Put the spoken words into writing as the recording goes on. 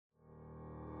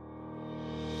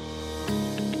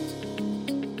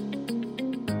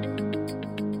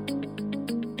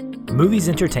Movies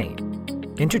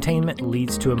entertain. Entertainment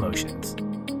leads to emotions.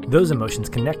 Those emotions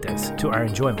connect us to our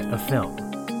enjoyment of film.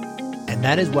 And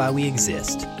that is why we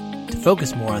exist, to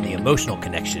focus more on the emotional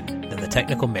connection than the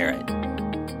technical merit.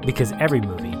 Because every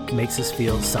movie makes us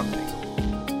feel something.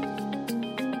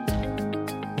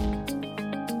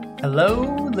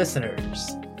 Hello,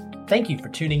 listeners. Thank you for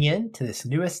tuning in to this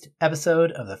newest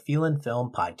episode of the Feelin'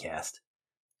 Film podcast.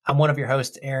 I'm one of your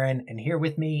hosts, Aaron, and here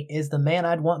with me is the man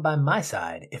I'd want by my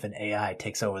side if an AI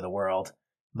takes over the world,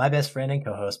 my best friend and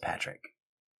co-host, Patrick.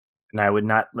 And I would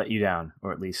not let you down,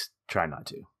 or at least try not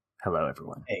to. Hello,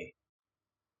 everyone. Hey,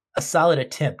 a solid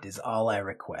attempt is all I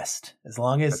request. As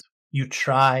long as you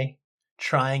try,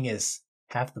 trying is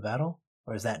half the battle,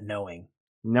 or is that knowing?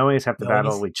 Knowing is half the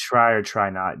battle. We try or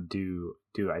try not. Do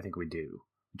I think we do.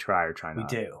 We try or try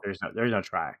not. We do. There's no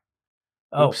try.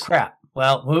 Oh, Oops. crap.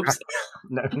 Well, whoops.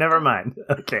 No, never mind.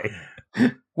 Okay.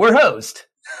 We're host.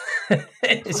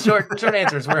 Short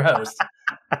answer is we're host.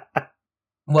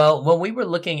 Well, when we were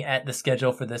looking at the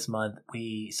schedule for this month,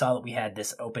 we saw that we had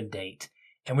this open date,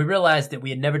 and we realized that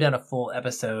we had never done a full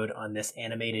episode on this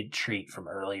animated treat from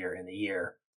earlier in the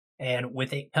year. And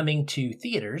with it coming to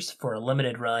theaters for a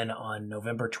limited run on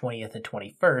November 20th and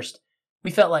 21st,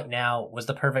 we felt like now was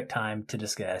the perfect time to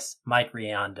discuss Mike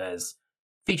Rianda's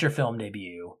feature film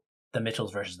debut, The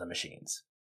Mitchells vs. the Machines.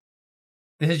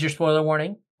 This is your spoiler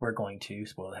warning. We're going to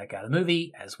spoil the heck out of the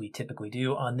movie, as we typically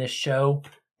do on this show,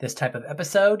 this type of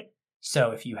episode. So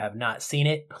if you have not seen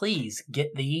it, please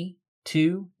get thee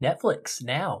to Netflix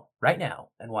right now,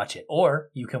 and watch it. Or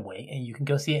you can wait and you can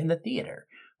go see it in the theater,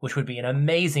 which would be an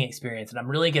amazing experience. And I'm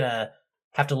really going to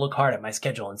have to look hard at my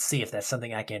schedule and see if that's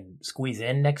something I can squeeze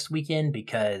in next weekend,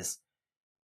 because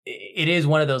it is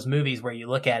one of those movies where you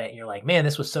look at it and you're like, man,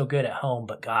 this was so good at home,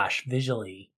 but gosh,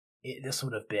 visually, this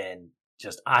would have been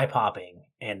just eye-popping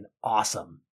and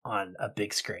awesome on a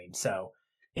big screen. So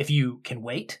if you can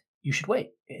wait, you should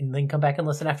wait and then come back and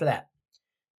listen after that.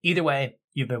 Either way,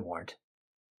 you've been warned.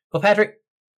 Well, Patrick,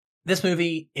 this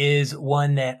movie is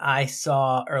one that I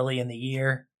saw early in the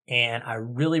year, and I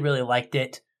really, really liked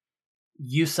it.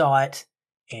 You saw it,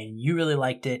 and you really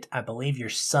liked it. I believe your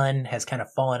son has kind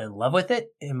of fallen in love with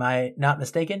it. Am I not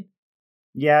mistaken?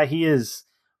 Yeah, he is.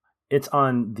 It's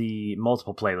on the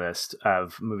multiple playlist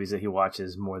of movies that he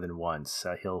watches more than once.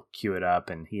 He'll queue it up,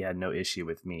 and he had no issue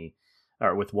with me,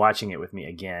 or with watching it with me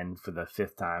again for the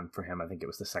fifth time for him. I think it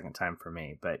was the second time for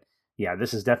me. But yeah,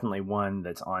 this is definitely one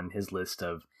that's on his list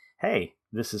of, hey,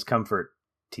 this is comfort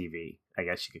TV, I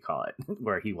guess you could call it,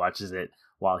 where he watches it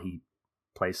while he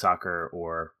plays soccer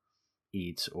or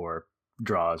eats or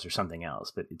draws or something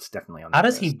else. But it's definitely on the How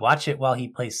does list. he watch it while he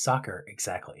plays soccer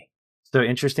exactly? So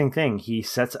interesting thing, he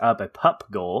sets up a pup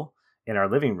goal in our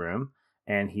living room,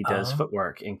 and he does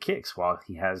footwork and kicks while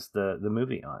he has the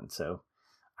movie on. So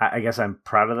I guess I'm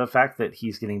proud of the fact that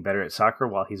he's getting better at soccer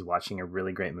while he's watching a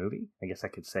really great movie. I guess I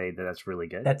could say that that's really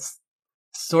good. That's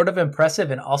sort of impressive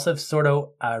and also sort of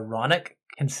ironic,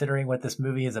 considering what this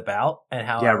movie is about and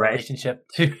how our relationship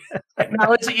to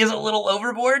technology is a little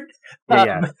overboard.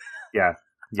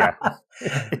 Yeah.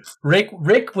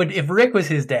 Rick would, if Rick was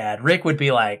his dad, Rick would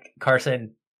be like,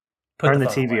 Carson, turn the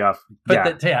TV off.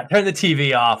 Turn the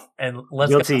TV off and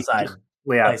let's go outside and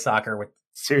play soccer with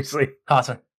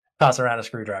toss around a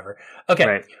screwdriver. Okay.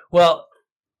 Right. Well,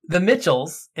 the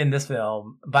Mitchells in this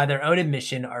film, by their own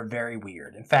admission, are very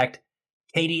weird. In fact,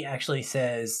 Katie actually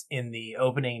says in the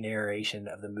opening narration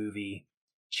of the movie,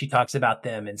 she talks about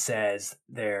them and says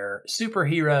they're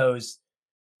superheroes,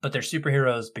 but they're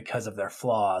superheroes because of their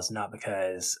flaws, not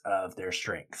because of their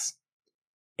strengths.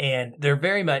 And they're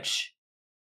very much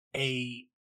a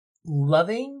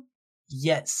loving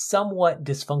yet somewhat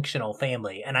dysfunctional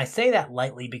family. And I say that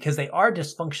lightly because they are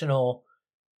dysfunctional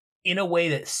in a way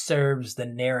that serves the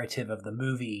narrative of the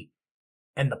movie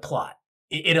and the plot.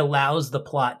 It allows the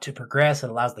plot to progress. It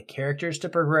allows the characters to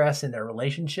progress in their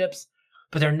relationships,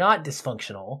 but they're not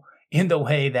dysfunctional in the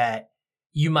way that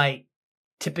you might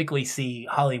typically see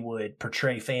Hollywood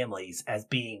portray families as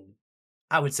being,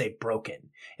 I would say, broken.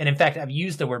 And in fact, I've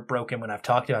used the word broken when I've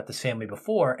talked about this family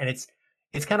before, and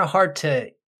it's kind of hard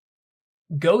to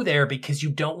go there because you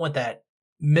don't want that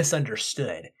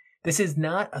misunderstood. This is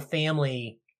not a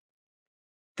family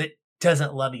that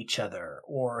doesn't love each other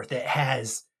or that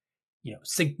has,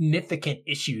 significant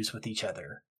issues with each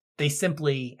other. They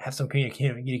simply have some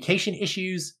communication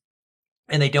issues,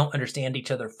 and they don't understand each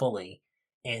other fully,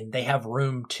 and they have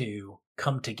room to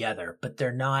come together, but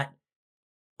they're not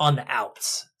on the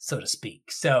outs, so to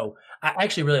speak. So I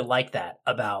actually really like that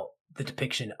about the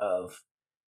depiction of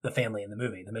the family in the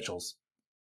movie, the Mitchells.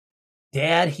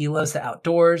 Dad, he loves the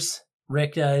outdoors.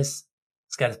 Rick does.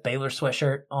 He's got his Baylor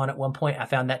sweatshirt on at one point. I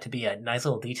found that to be a nice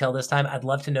little detail this time. I'd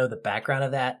love to know the background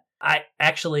of that. I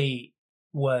actually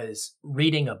was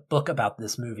reading a book about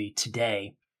this movie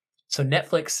today. So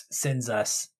Netflix sends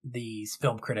us these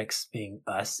film critics, being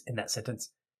us in that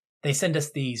sentence. They send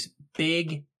us these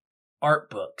big art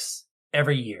books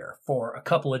every year for a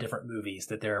couple of different movies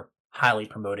that they're highly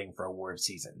promoting for award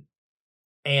season.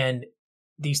 And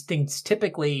these things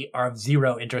typically are of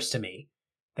zero interest to me.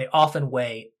 They often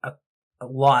weigh a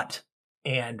lot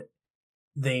and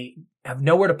they have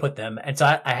nowhere to put them. And so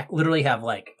I literally have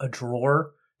like a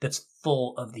drawer that's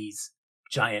full of these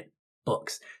giant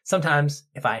books. Sometimes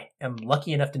if I am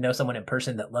lucky enough to know someone in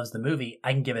person that loves the movie,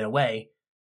 I can give it away.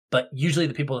 But usually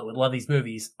the people that would love these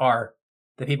movies are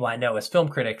the people I know as film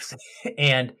critics,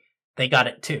 and they got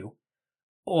it too.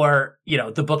 Or,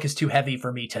 the book is too heavy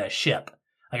for me to ship.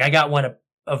 Like I got one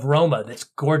of Roma that's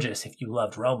gorgeous if you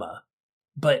loved Roma,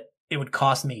 but it would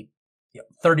cost me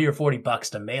 $30 or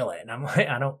 $40 to mail it. And I'm like,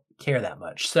 I don't care that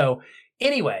much. So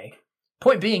anyway,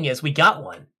 point being is we got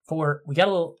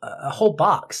a whole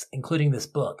box, including this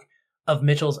book of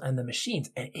Mitchells and the Machines.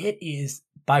 And it is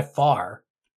by far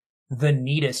the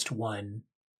neatest one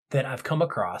that I've come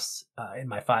across in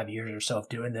my 5 years or so of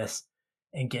doing this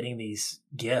and getting these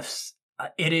gifts.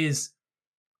 It is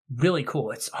really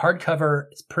cool. It's hardcover.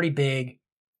 It's pretty big.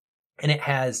 And it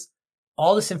has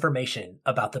all this information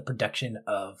about the production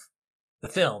of the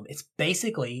film. It's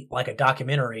basically like a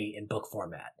documentary in book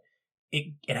format.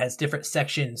 It has different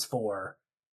sections for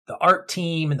the art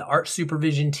team and the art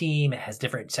supervision team. It has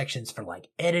different sections for like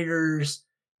editors,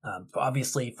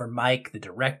 obviously for Mike, the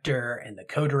director, and the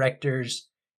co-directors,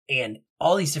 and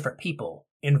all these different people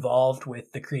involved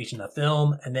with the creation of the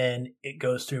film. And then it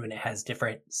goes through and it has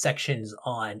different sections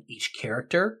on each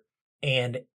character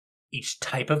and each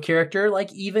type of character,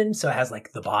 like even. So it has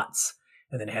like the bots,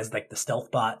 and then it has like the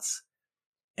stealth bots.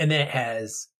 And then it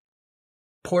has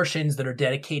portions that are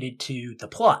dedicated to the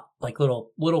plot, like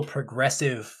little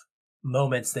progressive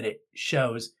moments that it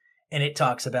shows. And it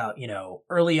talks about,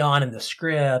 early on in the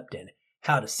script and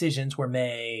how decisions were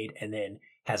made, and then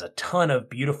has a ton of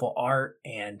beautiful art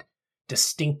and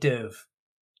distinctive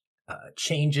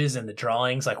changes in the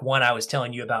drawings. Like one I was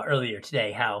telling you about earlier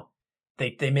today, how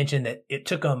they mentioned that it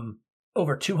took them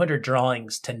over 200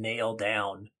 drawings to nail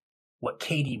down what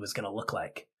Katie was going to look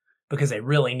like, because they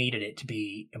really needed it to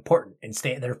be important and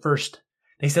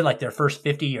they said like their first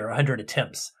 50 or 100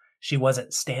 attempts, she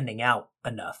wasn't standing out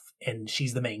enough, and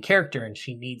she's the main character and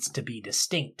she needs to be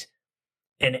distinct.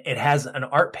 And it has an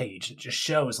art page that just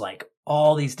shows like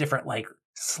all these different, like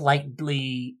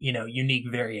slightly, unique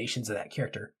variations of that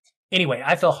character. Anyway,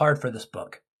 I fell hard for this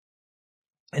book.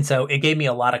 And so it gave me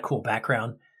a lot of cool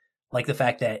background, like the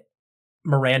fact that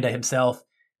Miranda himself,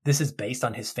 this is based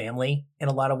on his family in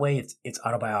a lot of ways. It's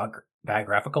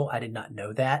autobiographical. I did not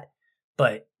know that,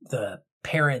 but the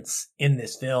parents in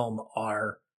this film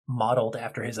are modeled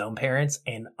after his own parents,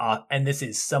 and this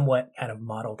is somewhat kind of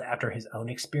modeled after his own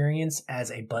experience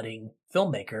as a budding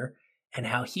filmmaker and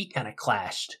how he kind of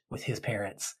clashed with his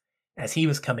parents as he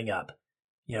was coming up,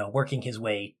 working his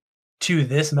way to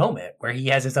this moment where he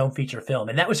has his own feature film.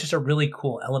 And that was just a really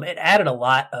cool element. It added a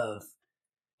lot of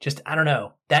just, I don't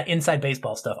know, that inside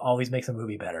baseball stuff always makes a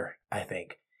movie better, I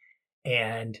think.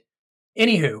 And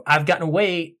anywho, I've gotten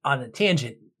away on a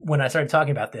tangent when I started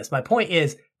talking about this. My point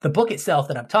is, the book itself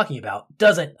that I'm talking about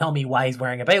doesn't tell me why he's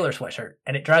wearing a Baylor sweatshirt.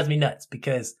 And it drives me nuts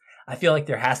because I feel like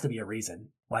there has to be a reason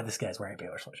why this guy's wearing a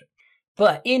Baylor sweatshirt.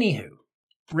 But anywho,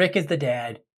 Rick is the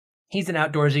dad. He's an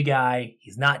outdoorsy guy.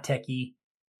 He's not techie.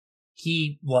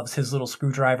 He loves his little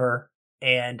screwdriver,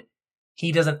 and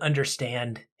he doesn't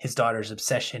understand his daughter's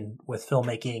obsession with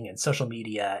filmmaking and social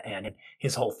media, and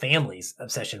his whole family's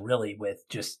obsession really with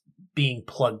just being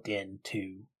plugged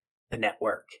into the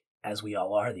network, as we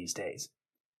all are these days.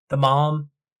 The mom,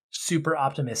 super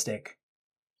optimistic.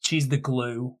 She's the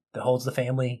glue that holds the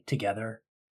family together.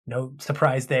 No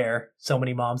surprise there. So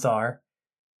many moms are.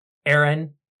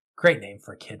 Aaron, great name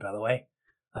for a kid, by the way.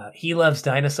 He loves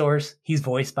dinosaurs. He's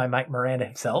voiced by Mike Miranda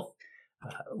himself,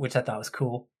 which I thought was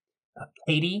cool.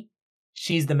 Katie,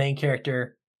 she's the main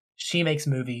character. She makes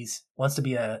movies, wants to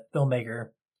be a filmmaker,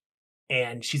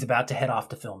 and she's about to head off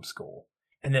to film school.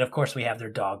 And then, of course, we have their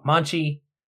dog, Monchi,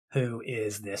 who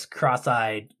is this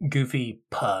cross-eyed, goofy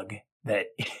pug that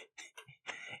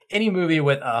any movie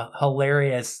with a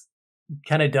hilarious,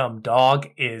 kind of dumb dog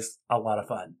is a lot of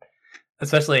fun.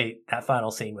 Especially that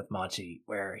final scene with Monchi,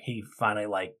 where he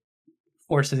finally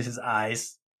forces his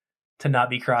eyes to not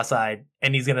be cross-eyed,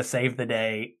 and he's going to save the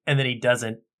day, and then he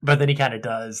doesn't, but then he kind of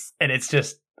does, and it's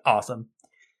just awesome.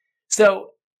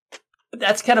 So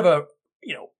that's kind of a,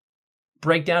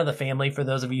 breakdown of the family, for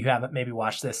those of you who haven't maybe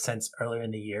watched this since earlier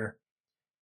in the year,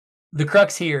 the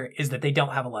crux here is that they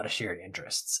don't have a lot of shared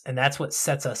interests. And that's what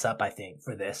sets us up, I think,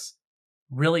 for this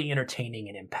really entertaining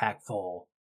and impactful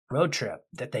road trip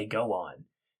that they go on.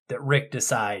 That Rick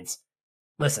decides,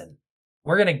 listen,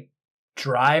 we're going to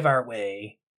drive our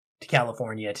way to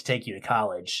California to take you to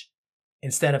college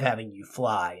instead of having you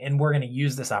fly. And we're going to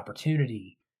use this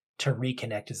opportunity to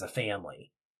reconnect as a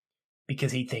family,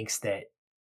 because he thinks that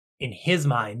in his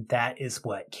mind, that is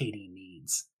what Katie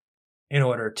needs in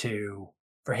order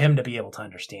for him to be able to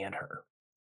understand her.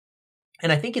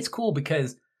 And I think it's cool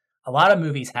because a lot of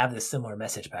movies have this similar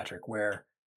message, Patrick, where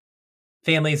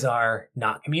families are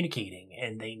not communicating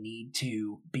and they need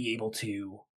to be able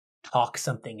to talk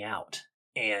something out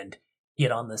and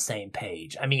get on the same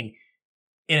page. I mean,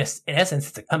 in essence,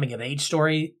 it's a coming of age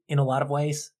story in a lot of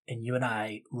ways. And you and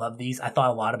I love these. I thought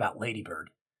a lot about Lady Bird,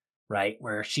 right?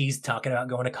 Where she's talking about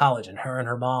going to college and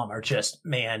her mom are just,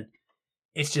 man,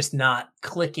 it's just not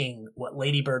clicking what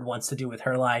Lady Bird wants to do with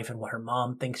her life and what her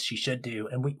mom thinks she should do.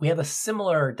 And we have a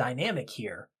similar dynamic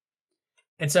here.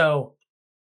 And so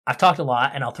I've talked a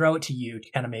lot, and I'll throw it to you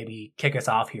to kind of maybe kick us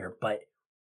off here. But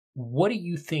what do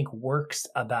you think works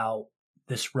about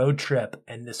this road trip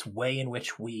and this way in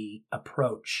which we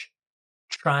approach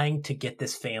trying to get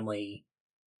this family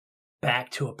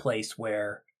back to a place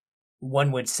where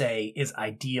one would say is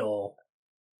ideal,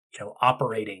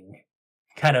 operating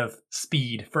kind of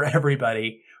speed for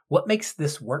everybody? What makes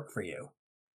this work for you?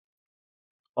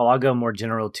 Well, I'll go more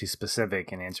general to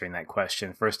specific in answering that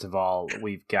question. First of all,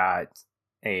 we've got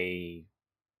a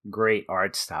great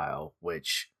art style,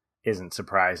 which isn't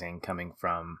surprising coming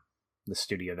from the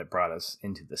studio that brought us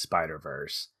into the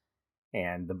Spider-Verse.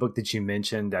 And the book that you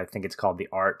mentioned, I think it's called The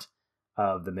Art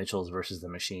of the Mitchells versus the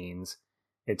Machines.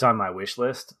 It's on my wish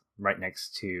list right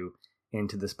next to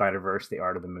Into the Spider-Verse, The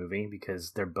Art of the Movie,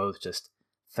 because they're both just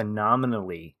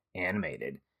phenomenally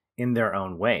animated in their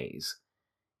own ways.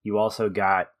 You also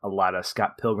got a lot of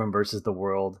Scott Pilgrim versus the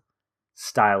World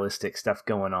stylistic stuff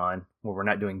going on, where we're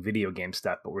not doing video game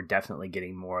stuff, but we're definitely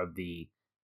getting more of the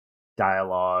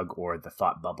dialogue or the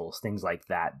thought bubbles, things like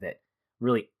that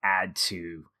really add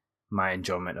to my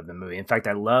enjoyment of the movie. In fact,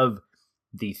 I love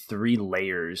the 3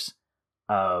 layers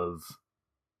of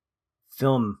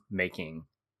filmmaking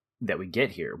that we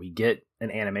get here. We get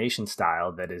an animation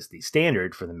style that is the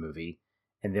standard for the movie,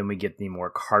 and then we get the more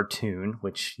cartoon,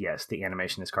 which, yes, the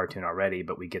animation is cartoon already,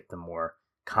 but we get the more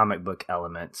comic book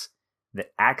elements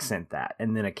that accent that.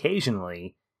 And then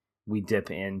occasionally we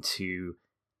dip into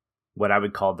what I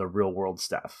would call the real world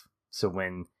stuff. So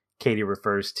when Katie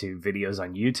refers to videos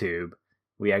on YouTube,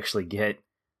 we actually get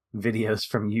videos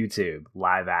from YouTube,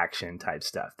 live action type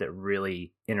stuff that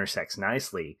really intersects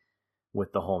nicely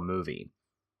with the whole movie.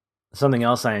 Something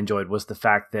else I enjoyed was the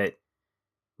fact that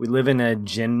we live in a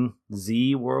Gen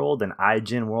Z world, an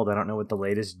iGen world. I don't know what the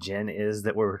latest gen is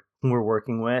that we're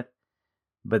working with,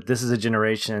 but this is a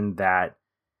generation that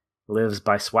lives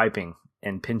by swiping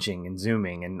and pinching and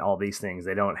zooming and all these things.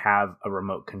 They don't have a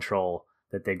remote control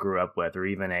that they grew up with, or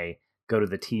even a go to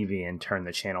the TV and turn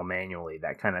the channel manually,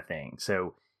 that kind of thing.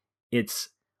 So it's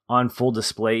on full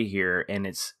display here, and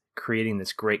it's creating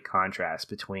this great contrast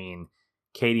between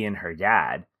Katie and her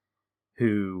dad,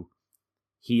 who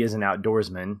he is an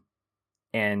outdoorsman,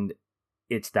 and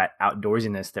it's that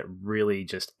outdoorsiness that really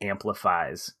just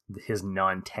amplifies his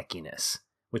non-techiness,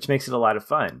 which makes it a lot of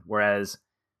fun. Whereas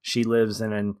she lives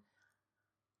in an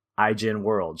iGen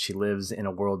world. She lives in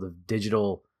a world of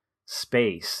digital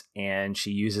space, and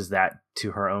she uses that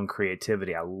to her own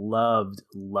creativity. I loved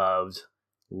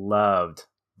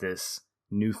this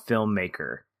new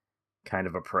filmmaker kind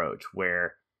of approach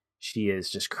where she is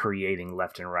just creating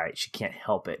left and right. She can't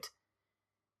help it.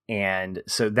 And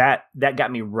so that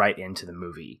got me right into the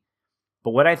movie.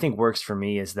 But what I think works for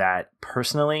me is that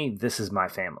personally, this is my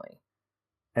family.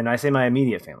 And I say my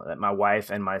immediate family, that my wife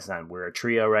and my son, we're a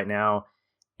trio right now.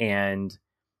 And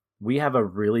we have a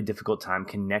really difficult time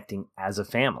connecting as a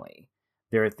family.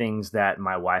 There are things that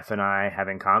my wife and I have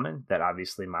in common that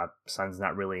obviously my son's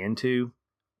not really into,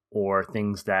 or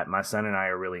things that my son and I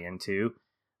are really into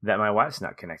that my wife's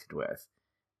not connected with.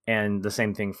 And the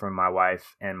same thing for my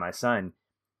wife and my son.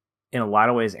 In a lot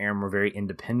of ways, Aaron, we're very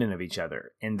independent of each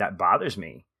other. And that bothers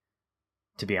me,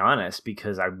 to be honest,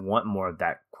 because I want more of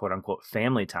that quote unquote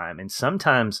family time. And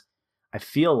sometimes I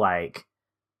feel like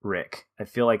Rick,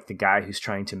 the guy who's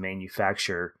trying to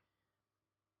manufacture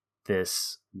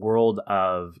this world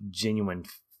of genuine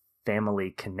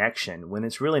family connection when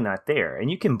it's really not there.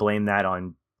 And you can blame that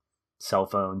on cell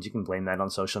phones. You can blame that on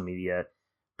social media.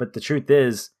 But the truth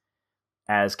is,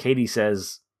 as Katie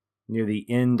says near the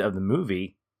end of the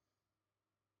movie,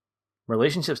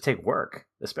 relationships take work,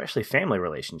 especially family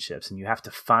relationships, and you have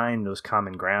to find those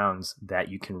common grounds that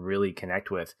you can really connect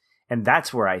with. And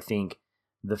that's where I think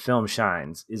the film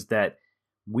shines, is that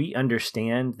we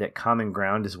understand that common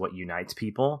ground is what unites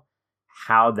people.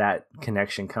 How that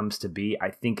connection comes to be, I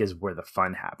think, is where the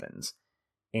fun happens.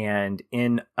 And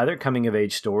in other coming of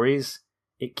age stories,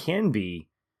 it can be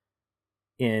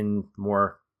in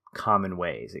more common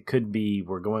ways. It could be,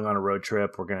 we're going on a road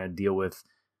trip, we're going to deal with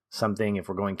something. If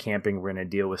we're going camping, we're going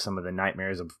to deal with some of the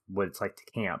nightmares of what it's like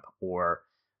to camp, or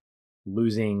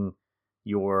losing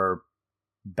your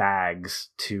bags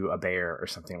to a bear or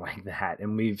something like that.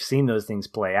 And we've seen those things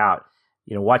play out.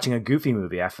 You know, watching a Goofy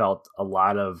movie, I felt a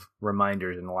lot of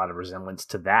reminders and a lot of resemblance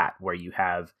to that, where you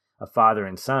have a father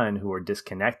and son who are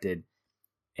disconnected,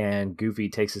 and Goofy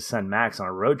takes his son Max on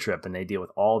a road trip, and they deal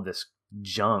with all this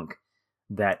junk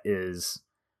that is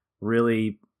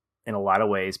really, in a lot of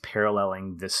ways,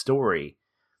 paralleling this story.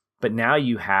 But now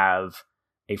you have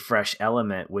a fresh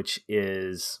element, which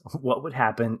is what would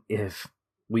happen if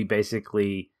we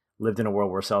basically lived in a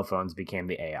world where cell phones became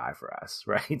the AI for us,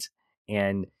 right?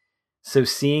 And so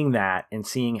seeing that, and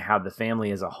seeing how the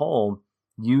family as a whole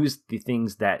use the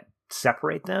things that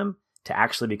separate them to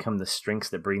actually become the strengths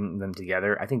that bring them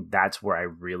together, I think that's where I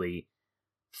really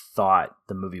thought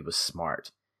the movie was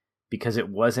smart, because it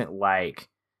wasn't like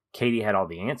Katie had all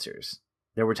the answers.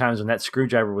 There were times when that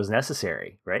screwdriver was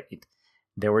necessary, right?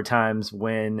 There were times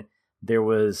when there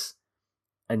was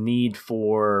a need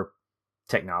for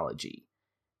technology.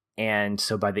 And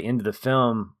so by the end of the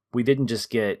film, we didn't just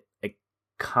get a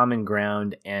common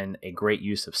ground and a great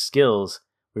use of skills.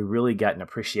 We really got an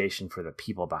appreciation for the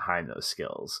people behind those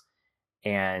skills.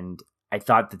 And I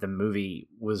thought that the movie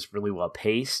was really well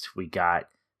paced. We got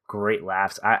great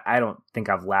laughs. I don't think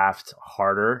I've laughed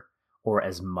harder or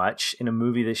as much in a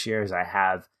movie this year as I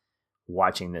have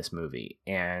watching this movie.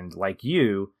 And like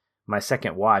you, my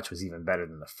second watch was even better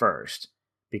than the first,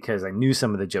 because I knew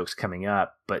some of the jokes coming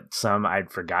up, but some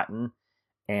I'd forgotten,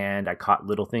 and I caught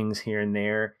little things here and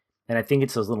there. And I think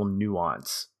it's those little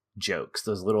nuance jokes,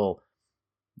 those little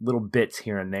bits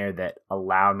here and there that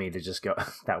allow me to just go,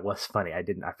 that was funny. I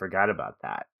forgot about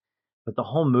that. But the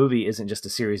whole movie isn't just a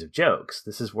series of jokes.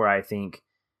 This is where I think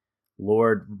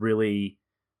Lord really,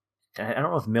 I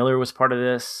don't know if Miller was part of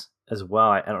this as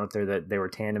well. I don't know if they were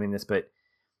tandeming this, but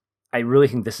I really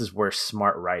think this is where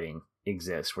smart writing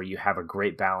exists, where you have a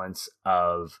great balance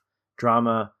of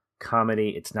drama,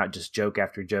 comedy. It's not just joke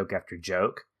after joke after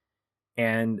joke,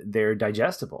 and they're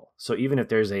digestible. So even if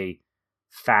there's a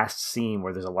fast scene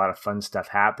where there's a lot of fun stuff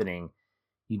happening,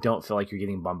 you don't feel like you're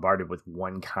getting bombarded with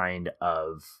one kind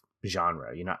of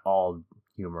genre. You're not all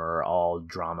humor or all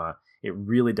drama. It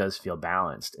really does feel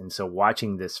balanced. And so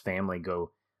watching this family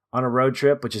go on a road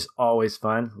trip, which is always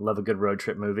fun, love a good road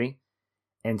trip movie,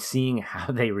 and seeing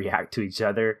how they react to each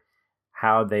other,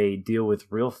 how they deal with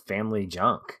real family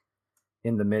junk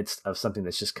in the midst of something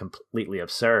that's just completely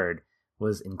absurd,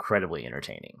 was incredibly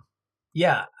entertaining.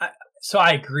 Yeah, so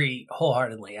I agree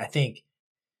wholeheartedly. I think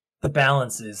the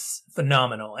balance is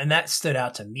phenomenal, and that stood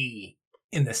out to me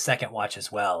in the second watch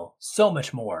as well, so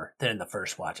much more than in the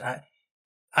first watch.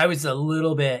 I was a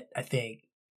little bit, I think,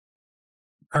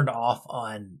 turned off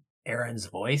on Aaron's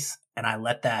voice, and I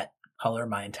let that color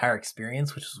my entire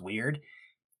experience, which was weird.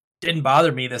 Didn't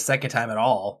bother me the second time at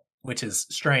all, which is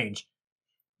strange.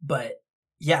 But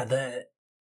yeah, the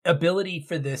ability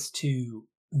for this to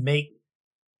make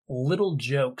little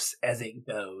jokes as it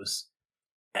goes,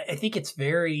 I think it's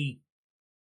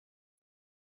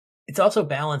also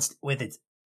balanced with its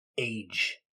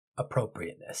age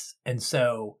appropriateness. And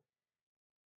so,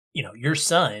 you know, your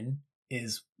son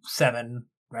is 7,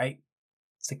 right?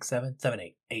 6, 7, 7,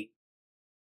 8, 8,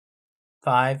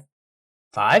 5,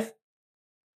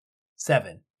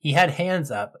 7. He had hands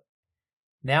up.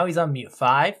 Now he's on mute.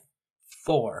 5,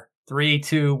 4, 3,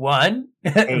 2, 1.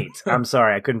 8. I'm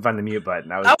sorry, I couldn't find the mute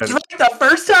button. I was right the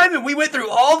first time, and we went through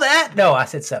all that. No, I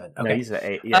said 7. Okay. No, you said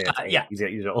 8. Yeah, 8. Yeah.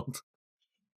 He's old.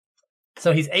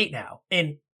 So he's 8 now,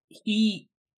 and he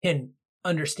can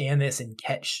understand this and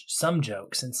catch some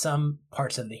jokes and some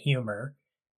parts of the humor.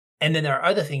 And then there are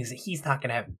other things that he's not going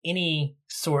to have any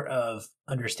sort of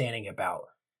understanding about.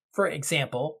 For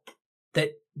example,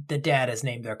 that the dad has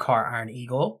named their car Iron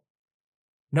Eagle.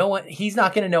 He's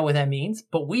not going to know what that means,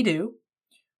 but we do.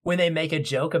 When they make a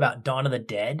joke about Dawn of the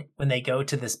Dead, when they go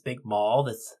to this big mall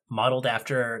that's modeled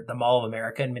after the Mall of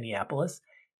America in Minneapolis,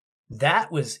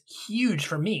 that was huge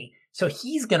for me. So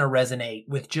he's going to resonate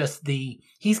with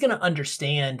he's going to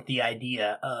understand the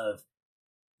idea of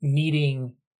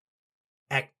needing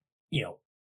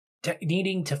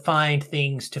to find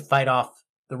things to fight off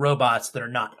the robots that are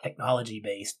not technology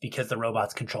based because the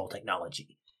robots control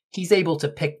technology. He's able to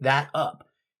pick that up.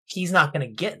 He's not going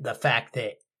to get the fact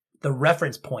that the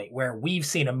reference point where we've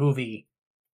seen a movie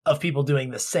of people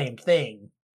doing the same thing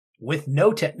with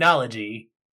no technology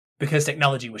because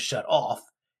technology was shut off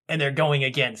and they're going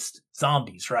against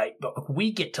zombies, right? But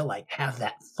we get to like have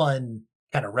that fun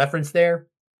kind of reference there.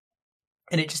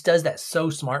 And it just does that so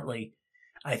smartly,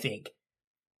 I think.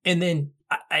 And then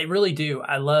I really do.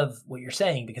 I love what you're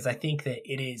saying because I think that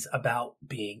it is about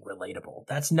being relatable.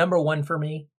 That's number one for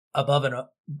me above and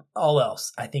all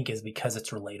else, I think, is because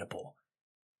it's relatable.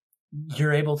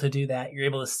 You're able to do that. You're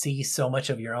able to see so much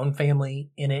of your own family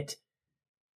in it.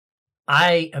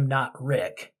 I am not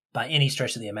Rick by any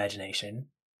stretch of the imagination.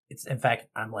 In fact,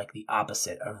 I'm like the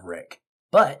opposite of Rick.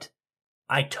 But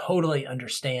I totally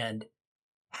understand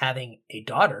having a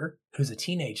daughter who's a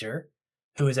teenager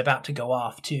who is about to go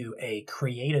off to a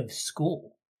creative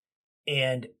school.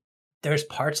 And there's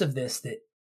parts of this that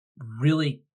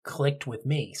really clicked with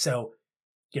me. So,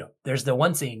 there's the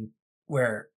one scene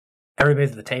where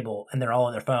everybody's at the table and they're all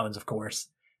on their phones, of course.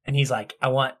 And he's like, I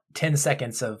want 10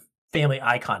 seconds of family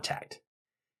eye contact.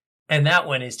 And that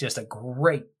one is just a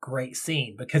great, great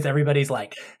scene because everybody's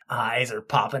like eyes are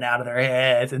popping out of their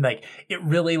heads. And like, it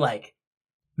really like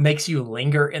makes you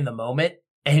linger in the moment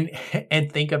and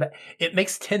think about it.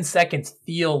 Makes 10 seconds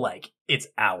feel like it's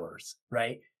hours,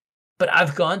 right? But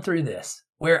I've gone through this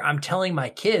where I'm telling my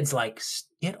kids like,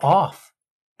 get off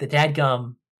the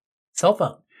dadgum cell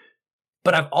phone.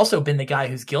 But I've also been the guy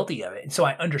who's guilty of it. And so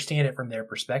I understand it from their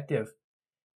perspective.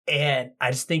 And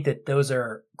I just think that those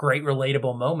are great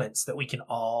relatable moments that we can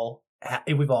all,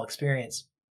 we've all experienced.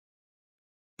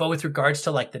 But with regards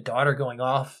to like the daughter going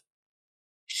off,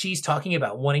 she's talking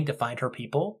about wanting to find her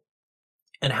people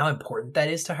and how important that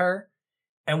is to her.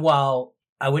 And while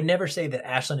I would never say that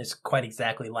Ashlyn is quite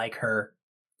exactly like her,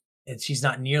 and she's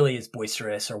not nearly as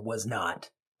boisterous or was not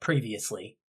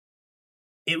previously,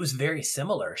 it was very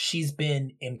similar. She's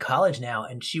been in college now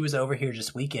and she was over here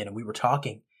this weekend and we were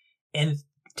talking. And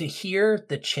to hear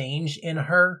the change in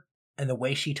her and the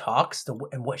way she talks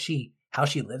and how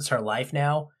she lives her life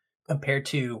now compared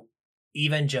to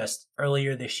even just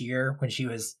earlier this year when she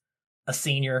was a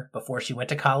senior before she went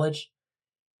to college,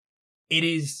 it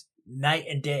is night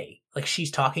and day. Like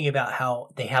she's talking about how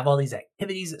they have all these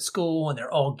activities at school and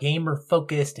they're all gamer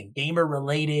focused and gamer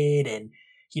related. And,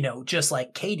 just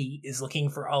like Katie is looking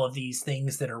for all of these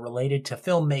things that are related to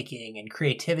filmmaking and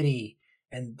creativity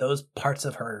and those parts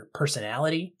of her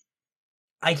personality,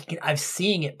 I'm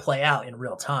seeing it play out in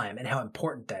real time and how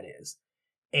important that is.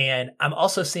 And I'm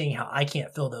also seeing how I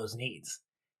can't fill those needs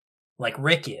like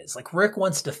Rick is. Like Rick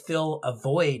wants to fill a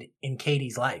void in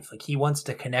Katie's life. Like he wants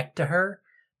to connect to her,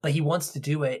 but he wants to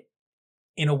do it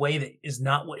in a way that is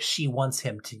not what she wants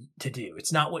him to do.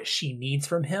 It's not what she needs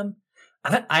from him.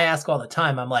 I ask all the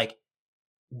time, I'm like,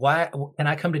 why can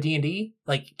I come to D&D?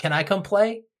 Like, can I come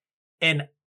play? And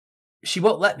she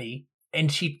won't let me.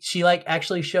 And she like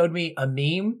actually showed me a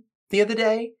meme the other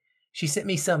day. She sent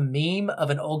me some meme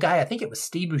of an old guy. I think it was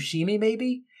Steve Buscemi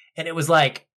maybe. And it was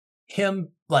like him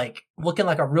like looking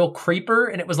like a real creeper.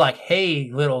 And it was like, hey,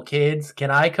 little kids,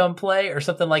 can I come play? Or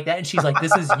something like that. And she's like,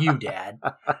 this is you, Dad.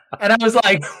 And I was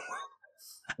like,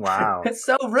 wow. It's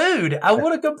so rude. I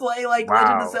want to come play like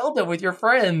Legend of Zelda with your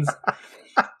friends.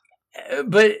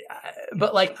 But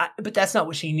that's not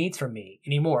what she needs from me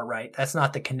anymore, right? That's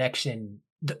not the connection.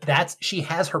 She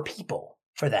has her people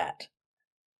for that.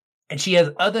 And she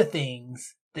has other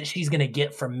things that she's going to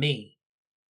get from me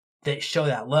that show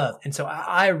that love. And so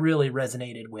I really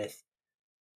resonated with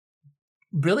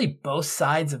really both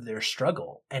sides of their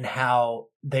struggle and how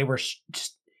they were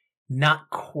just not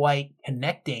quite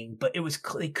connecting, but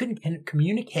they couldn't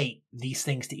communicate these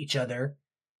things to each other.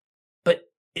 But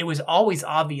it was always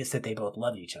obvious that they both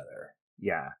loved each other.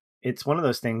 Yeah. It's one of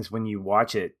those things when you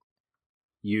watch it,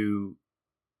 you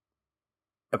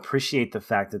appreciate the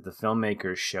fact that the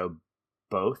filmmakers show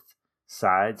both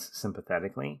sides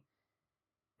sympathetically.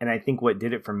 And I think what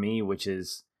did it for me, which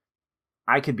is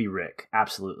I could be Rick,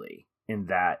 absolutely, in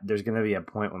that there's going to be a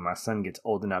point when my son gets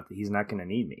old enough that he's not going to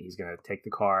need me. He's going to take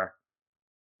the car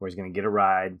or he's going to get a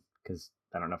ride because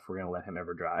I don't know if we're going to let him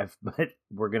ever drive, but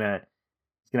he's going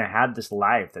to have this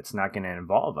life that's not going to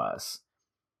involve us.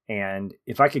 And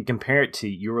if I could compare it to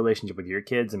your relationship with your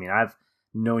kids, I mean, I've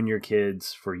known your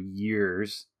kids for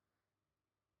years,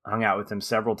 hung out with them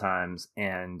several times,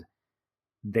 and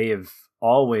they have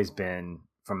always been,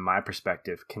 from my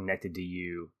perspective, connected to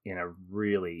you in a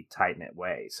really tight-knit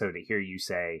way. So to hear you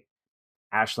say,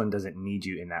 Ashlyn doesn't need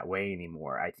you in that way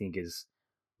anymore, I think is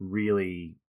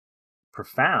really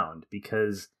profound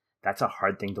because that's a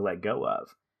hard thing to let go of.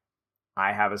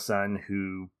 I have a son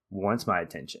who wants my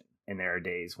attention, and there are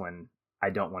days when I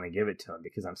don't want to give it to him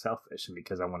because I'm selfish and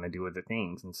because I want to do other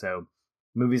things. And so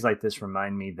movies like this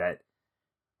remind me that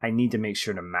I need to make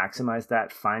sure to maximize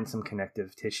that, find some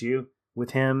connective tissue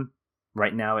with him.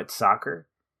 Right now it's soccer.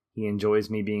 He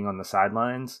enjoys me being on the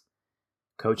sidelines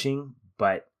coaching,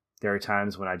 but there are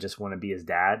times when I just want to be his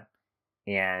dad,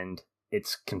 and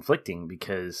it's conflicting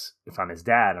because if I'm his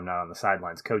dad, I'm not on the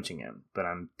sidelines coaching him, but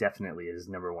I'm definitely his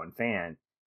number one fan.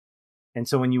 And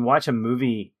so when you watch a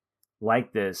movie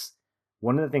like this,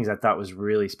 one of the things I thought was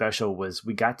really special was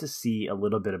we got to see a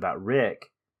little bit about Rick,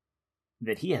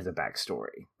 that he has a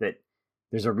backstory, that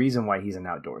there's a reason why he's an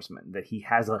outdoorsman, that he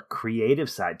has a creative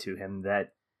side to him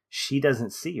that she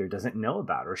doesn't see or doesn't know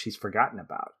about or she's forgotten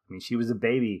about. I mean, she was a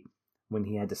baby when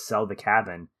he had to sell the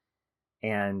cabin,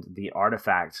 and the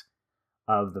artifact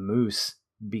of the moose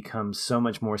becomes so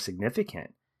much more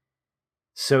significant.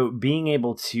 So being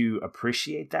able to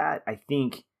appreciate that, I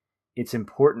think it's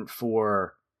important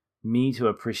for me to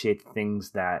appreciate the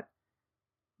things that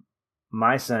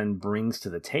my son brings to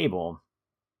the table.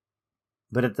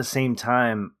 But at the same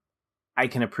time, I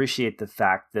can appreciate the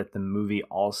fact that the movie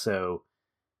also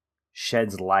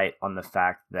sheds light on the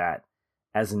fact that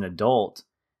as an adult,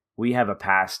 we have a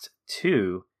past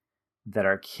too that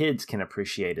our kids can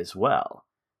appreciate as well.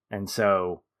 And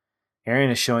so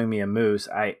Aaron is showing me a moose.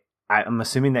 I'm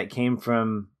assuming that came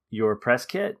from your press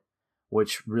kit,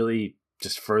 which really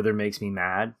just further makes me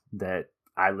mad that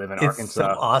I live in Arkansas. It's so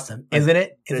awesome. Isn't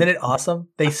it? Isn't it awesome?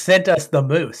 They sent us the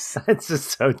moose. It's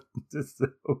just so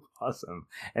awesome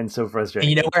and so frustrating.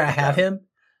 And you know where I have him?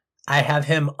 I have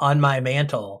him on my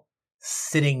mantle,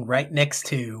 sitting right next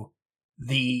to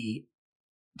the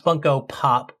Funko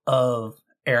Pop of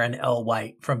Aaron L.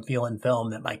 White from Feelin'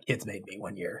 Film that my kids made me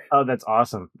one year. Oh, that's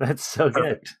awesome. That's so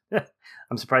good.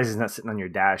 I'm surprised he's not sitting on your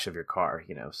dash of your car,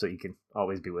 so you can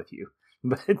always be with you.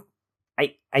 But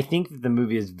I think that the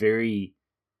movie is very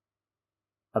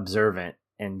observant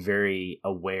and very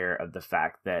aware of the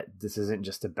fact that this isn't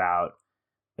just about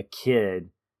a kid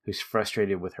who's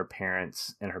frustrated with her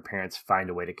parents and her parents find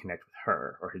a way to connect with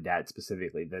her or her dad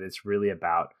specifically, that it's really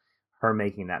about her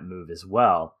making that move as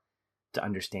well to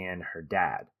understand her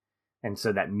dad. And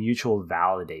so that mutual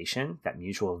validation, that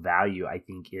mutual value, I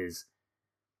think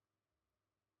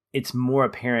it's more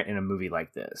apparent in a movie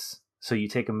like this. So you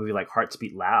take a movie like Hearts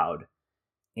Beat Loud,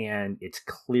 and it's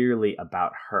clearly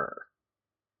about her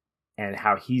and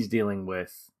how he's dealing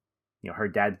with, her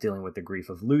dad's dealing with the grief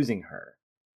of losing her.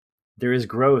 There is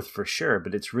growth for sure,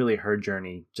 but it's really her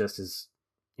journey just as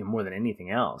more than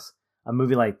anything else. A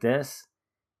movie like this,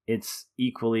 it's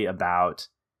equally about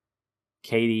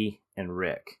Katie and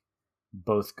Rick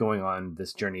both going on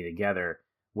this journey together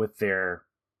with their,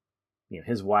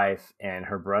 his wife and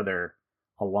her brother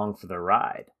along for the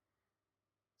ride.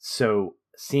 So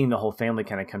seeing the whole family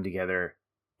kind of come together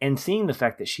and seeing the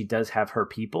fact that she does have her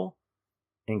people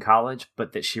in college,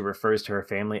 but that she refers to her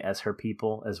family as her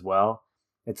people as well.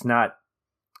 It's not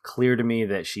clear to me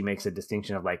that she makes a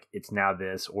distinction of like, it's now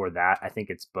this or that. I think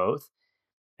it's both.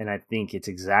 And I think it's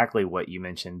exactly what you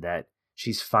mentioned, that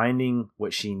she's finding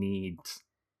what she needs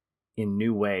in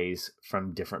new ways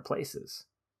from different places.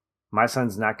 My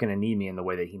son's not going to need me in the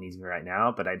way that he needs me right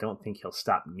now, but I don't think he'll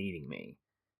stop needing me,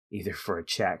 either for a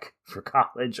check for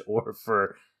college or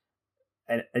for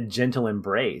a gentle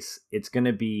embrace. It's going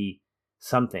to be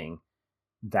something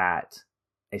that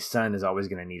a son is always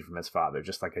going to need from his father,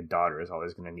 just like a daughter is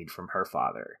always going to need from her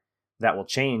father. That will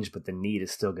change, but the need is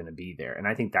still going to be there. And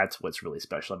I think that's what's really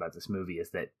special about this movie,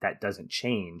 is that doesn't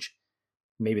change.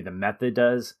 Maybe the method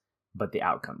does, but the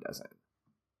outcome doesn't.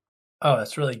 Oh,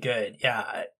 that's really good.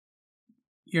 Yeah,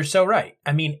 you're so right.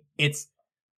 I mean, it's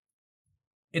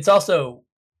also,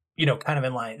 kind of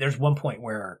in line. There's one point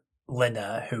where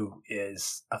Linda, who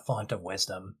is a font of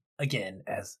wisdom, again,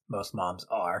 as most moms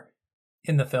are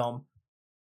in the film,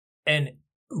 and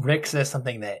Rick says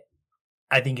something that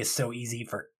I think is so easy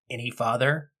for any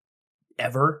father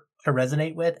ever to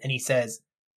resonate with. And he says,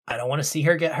 I don't want to see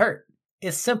her get hurt.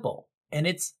 It's simple and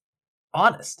it's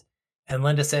honest. And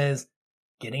Linda says,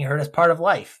 getting hurt is part of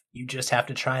life. You just have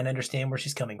to try and understand where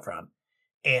she's coming from.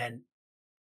 And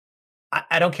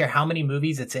I don't care how many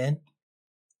movies it's in,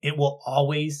 it will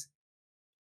always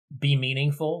be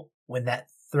meaningful when that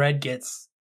thread gets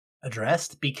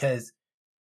addressed, because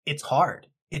it's hard.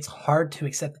 It's hard to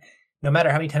accept. No matter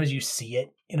how many times you see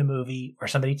it in a movie or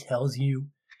somebody tells you,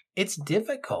 it's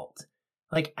difficult.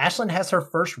 Like, Ashlyn has her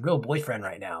first real boyfriend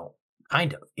right now.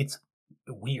 Kind of. It's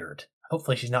weird.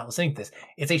 Hopefully she's not listening to this.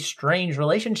 It's a strange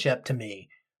relationship to me.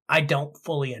 I don't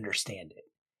fully understand it.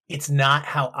 It's not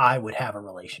how I would have a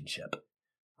relationship,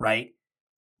 right?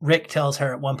 Rick tells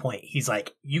her at one point, he's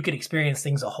like, you could experience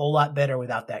things a whole lot better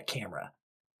without that camera.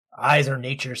 Eyes are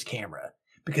nature's camera.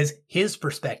 Because his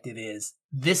perspective is,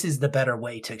 this is the better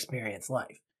way to experience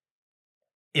life.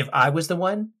 If I was the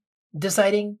one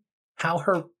deciding how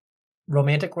her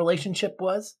romantic relationship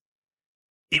was,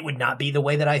 it would not be the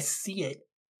way that I see it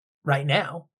right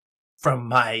now from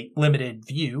my limited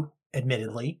view,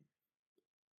 admittedly.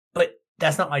 But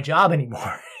that's not my job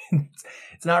anymore.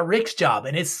 It's not Rick's job.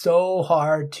 And it's so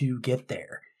hard to get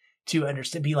there, to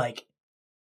understand, be like,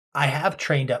 I have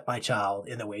trained up my child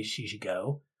in the way she should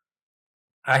go.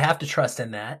 I have to trust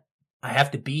in that. I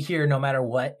have to be here no matter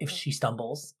what, if she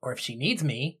stumbles or if she needs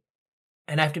me,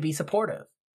 and I have to be supportive,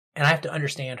 and I have to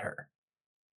understand her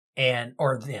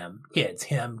or them, kids,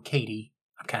 him, Katie.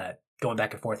 I'm kind of going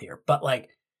back and forth here, but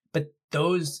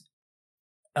those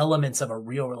elements of a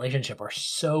real relationship are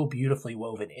so beautifully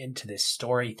woven into this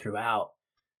story throughout.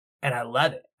 And I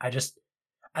love it.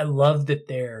 I love that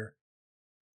their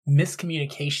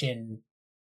miscommunication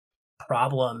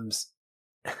problems,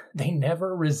 they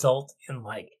never result in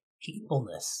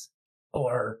evilness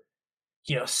or,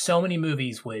 so many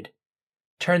movies would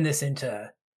turn this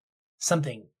into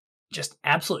something just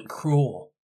absolutely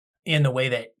cruel in the way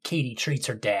that Katie treats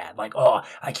her dad. Like, oh,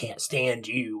 I can't stand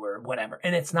you or whatever.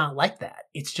 And it's not like that.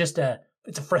 It's just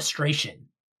it's a frustration,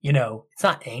 it's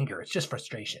not anger. It's just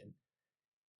frustration.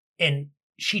 And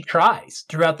she tries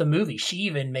throughout the movie. She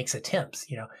even makes attempts,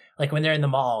 like when they're in the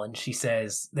mall and she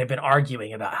says they've been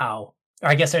arguing about how, or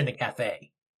I guess they're in the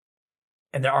cafe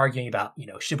and they're arguing about,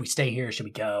 should we stay here? Should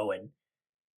we go? And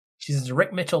she says,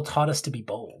 Rick Mitchell taught us to be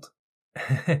bold.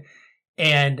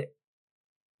 And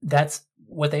that's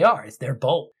what they are. They're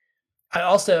bold. I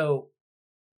also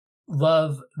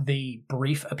love the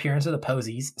brief appearance of the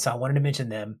Posies. So I wanted to mention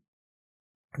them.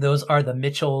 Those are the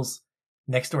Mitchells'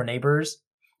 next door neighbors,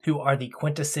 who are the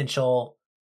quintessential,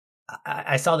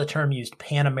 I saw the term used,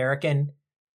 Pan-American,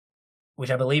 which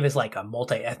I believe is like a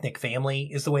multi-ethnic family,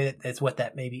 is the way that it's what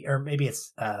that maybe, or maybe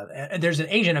it's, there's an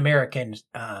Asian American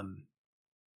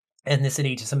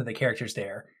ethnicity to some of the characters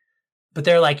there, but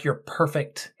they're like your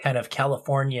perfect kind of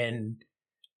Californian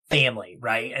family,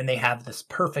 right? And they have this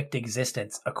perfect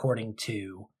existence according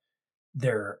to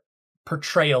their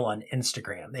portrayal on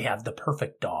Instagram. They have the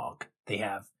perfect dog. They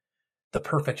have the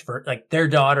perfect, their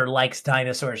daughter likes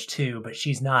dinosaurs too, but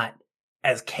she's not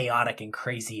as chaotic and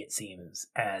crazy, it seems,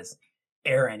 as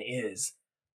Erin is.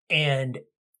 And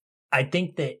I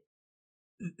think that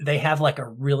they have a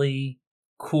really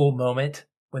cool moment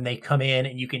when they come in,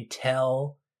 and you can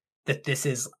tell that this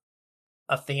is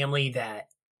a family that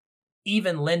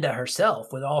even Linda herself,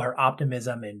 with all her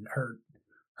optimism and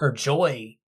her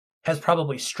joy, has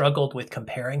probably struggled with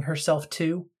comparing herself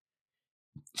to.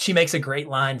 She makes a great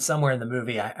line somewhere in the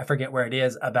movie, I forget where it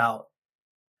is, about,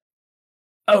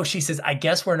 she says, I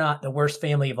guess we're not the worst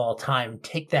family of all time.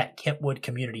 Take that Kentwood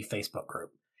Community Facebook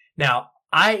group. Now,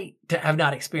 I have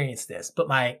not experienced this, but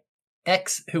my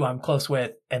ex, who I'm close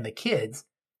with, and the kids,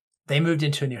 they moved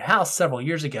into a new house several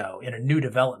years ago in a new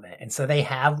development. And so they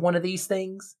have one of these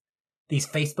things, these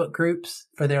Facebook groups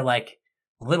for their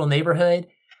little neighborhood.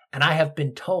 And I have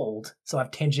been told, so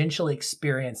I've tangentially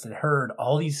experienced and heard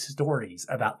all these stories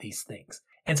about these things.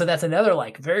 And so that's another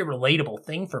very relatable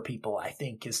thing for people, I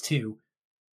think, is to,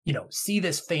 see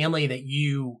this family that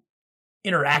you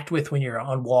interact with when you're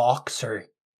on walks or,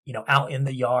 out in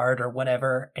the yard or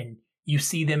whatever. And you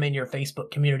see them in your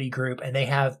Facebook community group, and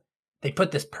they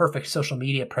put this perfect social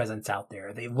media presence out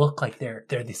there. They look like they're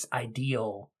this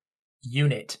ideal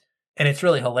unit. And it's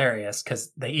really hilarious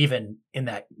because they even, in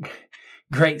that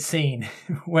great scene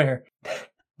where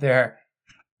the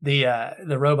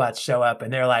robots show up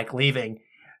and they're leaving,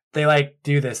 they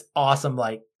do this awesome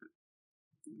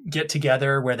get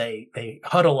together where they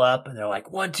huddle up and they're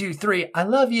like, 1, 2, 3, I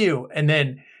love you. And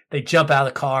then they jump out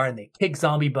of the car and they kick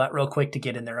Zombie butt real quick to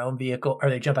get in their own vehicle, or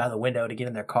they jump out of the window to get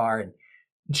in their car. And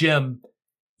Jim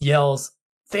yells,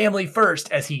 family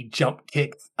first, as he jump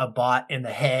kicks a bot in the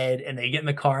head, and they get in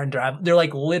the car and drive. They're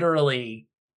literally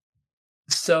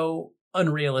so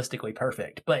unrealistically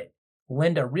perfect. But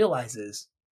Linda realizes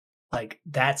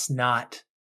that's not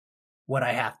what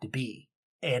I have to be.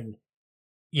 And,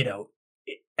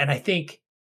 and I think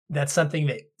that's something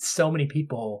that so many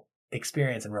people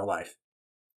experience in real life.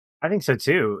 I think so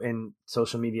too. And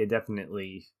social media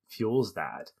definitely fuels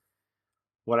that.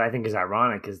 What I think is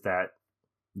ironic is that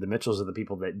the Mitchells are the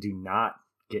people that do not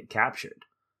get captured.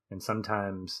 And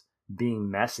sometimes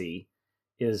being messy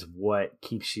is what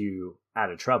keeps you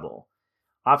out of trouble.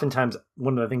 Oftentimes,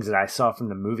 one of the things that I saw from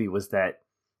the movie was that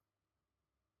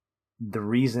the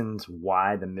reasons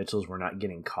why the Mitchells were not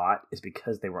getting caught is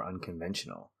because they were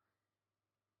unconventional.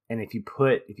 And if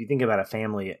you think about a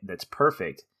family that's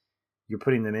perfect, you're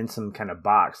putting them in some kind of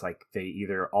box, like they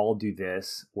either all do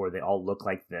this or they all look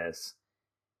like this.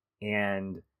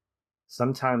 And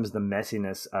sometimes the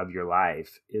messiness of your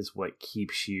life is what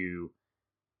keeps you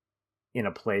in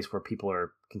a place where people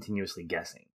are continuously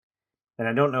guessing. And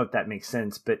I don't know if that makes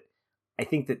sense, but I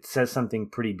think that says something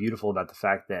pretty beautiful about the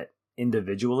fact that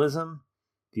individualism,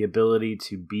 the ability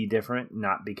to be different,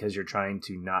 not because you're trying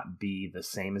to not be the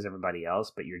same as everybody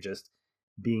else, but you're just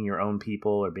being your own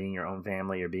people or being your own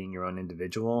family or being your own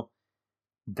individual,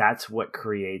 that's what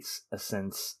creates a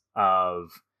sense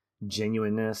of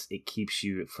genuineness. It keeps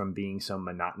you from being so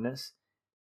monotonous.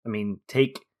 I mean,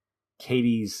 take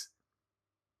Katie's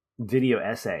video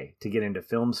essay to get into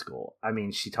film school. I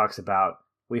mean, she talks about,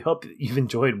 we hope that you've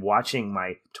enjoyed watching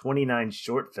my 29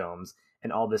 short films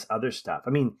and all this other stuff. I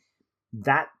mean,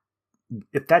 that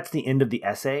if that's the end of the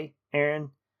essay,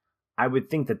 Aaron, I would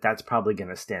think that that's probably going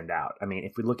to stand out. I mean,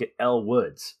 if we look at Elle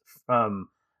Woods from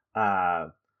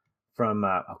oh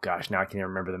gosh, now I can't even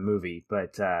remember the movie,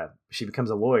 but she becomes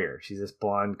a lawyer. She's this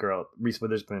blonde girl, Reese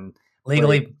Witherspoon.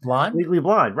 Legally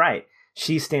Blonde, right.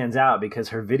 She stands out because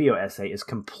her video essay is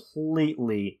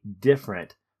completely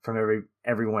different from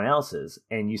everyone else's.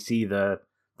 And you see the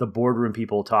boardroom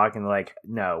people talking like,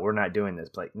 no, we're not doing this.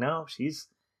 But like, no, she's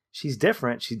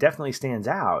different. She definitely stands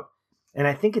out. And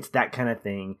I think it's that kind of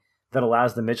thing that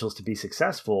allows the Mitchells to be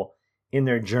successful in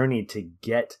their journey to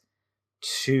get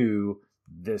to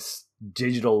this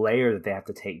digital layer that they have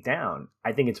to take down.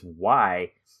 I think it's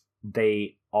why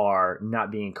they are not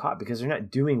being caught, because they're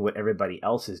not doing what everybody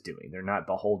else is doing. They're not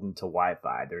beholden to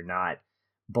Wi-Fi. They're not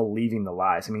believing the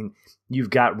lies. I mean, you've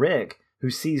got Rick who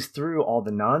sees through all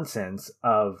the nonsense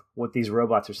of what these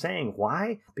robots are saying.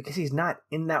 Why? Because he's not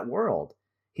in that world.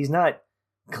 He's not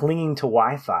clinging to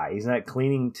Wi-Fi. He's not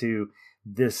clinging to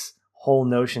this whole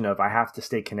notion of I have to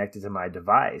stay connected to my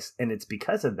device. And it's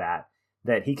because of that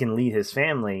he can lead his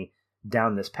family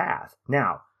down this path.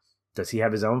 Now, does he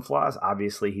have his own flaws?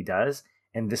 Obviously he does.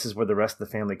 And this is where the rest of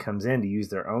the family comes in to use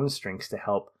their own strengths to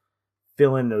help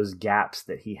fill in those gaps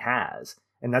that he has.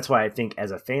 And that's why I think as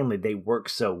a family, they work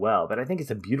so well. But I think it's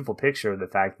a beautiful picture of the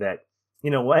fact that, you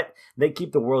know what? They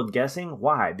keep the world guessing.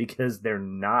 Why? Because they're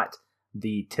not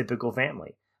the typical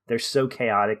family. They're so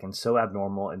chaotic and so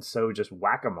abnormal and so just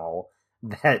whack-a-mole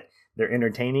that they're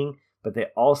entertaining, but they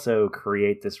also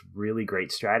create this really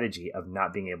great strategy of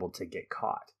not being able to get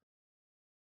caught.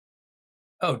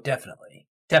 Oh, definitely.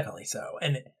 Definitely so.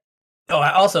 And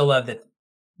I also love that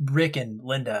Rick and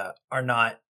Linda are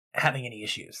not having any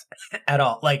issues at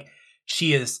all. Like,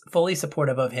 she is fully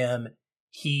supportive of him.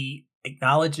 He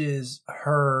acknowledges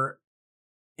her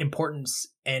importance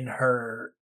and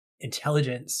her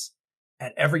intelligence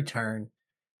at every turn.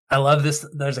 I love this.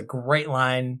 There's a great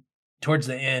line towards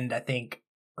the end, I think,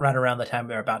 right around the time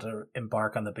they're about to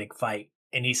embark on the big fight.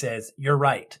 And he says, "You're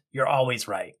right. You're always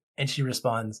right." And she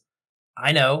responds,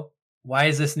 "I know. Why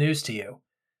is this news to you?"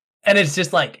 And it's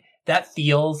just like, that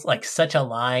feels like such a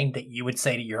line that you would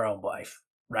say to your own wife,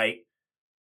 right?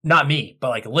 Not me, but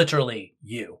like literally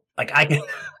you. Like I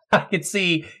could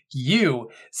see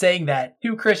you saying that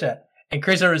to Krisha, and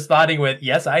Krisha responding with,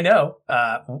 "Yes, I know.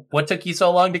 What took you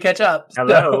so long to catch up?"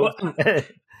 Hello. So,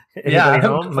 yeah,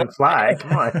 home? McFly.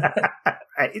 Come on.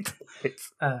 Right.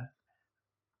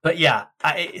 But yeah,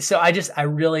 I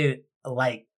really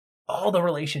like all the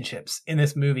relationships in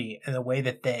this movie and the way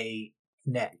that they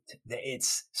connect.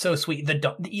 It's so sweet.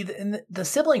 The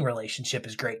sibling relationship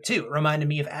is great too. It reminded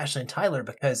me of Ashley and Tyler,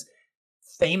 because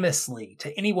famously,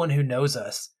 to anyone who knows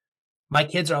us, my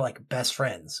kids are like best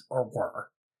friends, or were,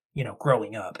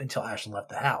 growing up until Ashley left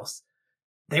the house.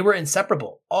 They were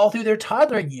inseparable all through their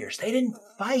toddler years. They didn't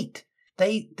fight.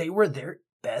 They were their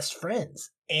best friends.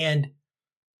 And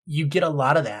you get a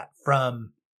lot of that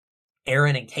from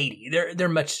Aaron and Katie. They're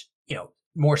much,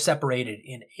 more separated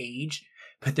in age,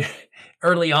 but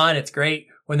early on, it's great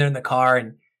when they're in the car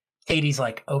and Katie's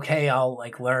like, "Okay, I'll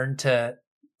learn to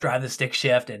drive the stick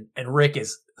shift." And Rick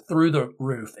is through the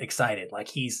roof excited.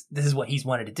 Like this is what he's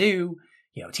wanted to do,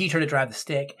 teach her to drive the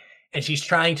stick. And she's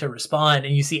trying to respond.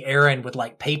 And you see Aaron with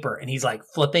paper, and he's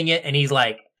flipping it, and he's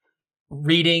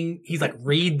reading. He's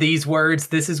 "Read these words.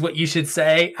 This is what you should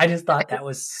say." I just thought that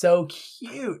was so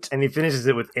cute. And he finishes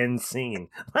it with "end scene."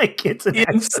 It's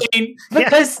insane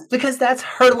because that's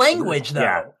her language,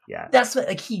 though. Yeah. That's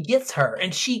what, he gets her,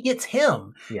 and she gets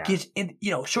him. Yeah. And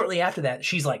shortly after that,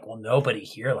 she's like, "Well, nobody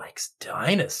here likes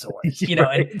dinosaurs."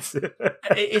 Right.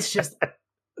 And it's just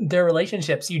their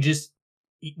relationships.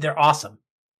 They're awesome.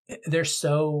 They're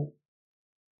so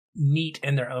neat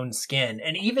in their own skin,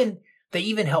 and they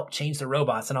even help change the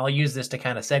robots. And I'll use this to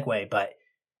kind of segue, but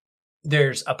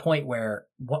there's a point where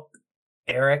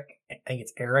Eric, I think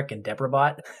it's Eric and Deborah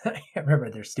Bot. I can't remember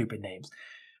their stupid names.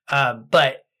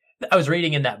 But I was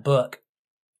reading in that book,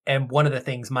 and one of the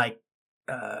things Mike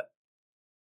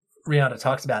Rianda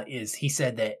talks about is he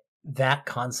said that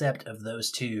concept of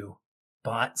those two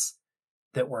bots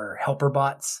that were helper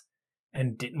bots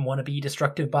and didn't want to be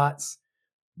destructive bots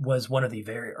was one of the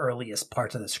very earliest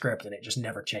parts of the script, and it just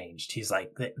never changed. He's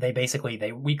like,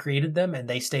 we created them and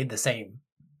they stayed the same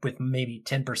with maybe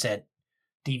 10%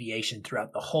 deviation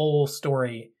throughout the whole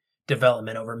story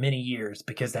development over many years,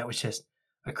 because that was just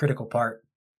a critical part.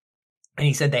 And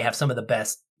he said they have some of the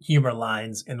best humor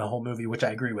lines in the whole movie, which I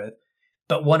agree with.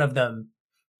 But one of them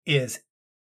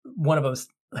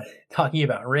talking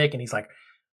about Rick, and he's like,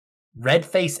 red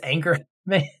face anger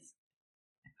man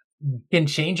can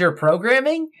change your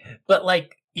programming. But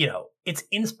like, it's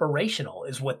inspirational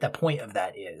is what the point of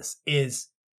that is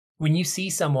when you see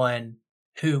someone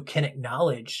who can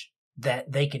acknowledge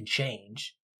that they can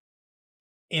change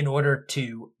in order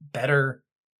to better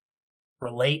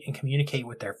relate and communicate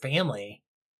with their family,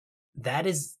 that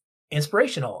is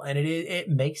inspirational, and it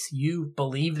makes you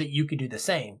believe that you could do the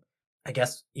same, I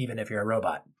guess, even if you're a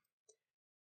robot.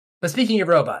 But speaking of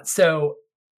robots, so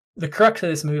the crux of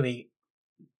this movie,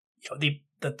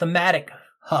 the thematic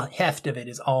heft of it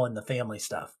is all in the family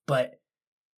stuff, but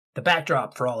the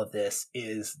backdrop for all of this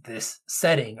is this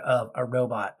setting of a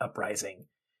robot uprising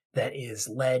that is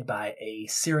led by a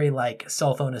Siri-like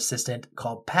cell phone assistant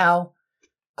called Pal,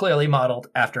 clearly modeled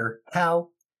after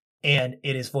Hal, and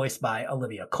it is voiced by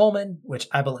Olivia Colman, which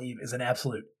I believe is an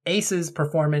absolute aces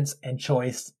performance and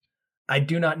choice. I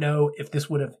do not know if this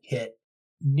would have hit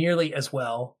nearly as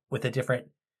well with a different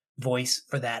voice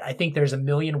for that. I think there's a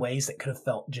million ways that could have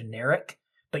felt generic,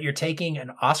 but you're taking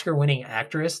an Oscar-winning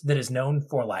actress that is known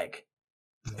for like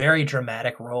very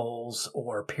dramatic roles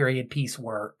or period piece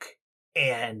work,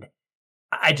 and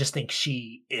I just think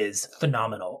she is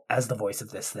phenomenal as the voice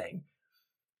of this thing.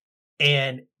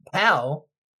 And Pal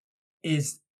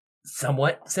is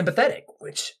somewhat sympathetic,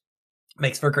 which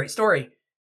makes for a great story,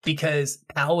 because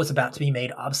Pal was about to be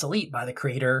made obsolete by the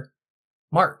creator,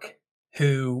 Mark,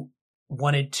 who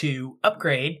wanted to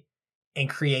upgrade and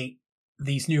create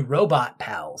these new robot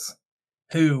pals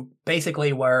who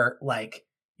basically were like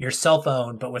your cell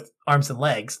phone, but with arms and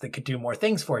legs that could do more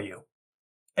things for you.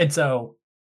 And so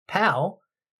Pal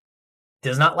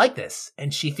does not like this,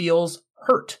 and she feels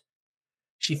hurt.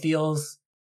 She feels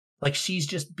like she's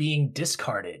just being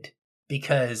discarded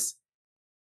because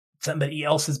somebody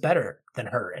else is better than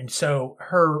her. And so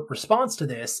her response to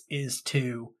this is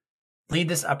to lead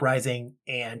this uprising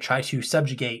and try to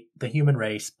subjugate the human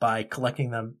race by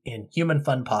collecting them in human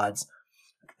fun pods.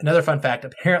 Another fun fact,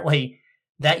 apparently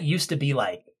that used to be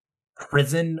like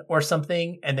prison or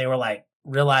something, and they were like,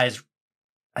 realized,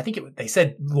 I think they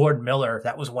said Lord Miller,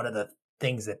 that was one of the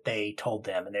things that they told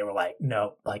them, and they were like,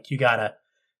 no, like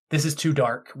this is too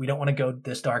dark. We don't want to go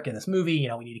this dark in this movie.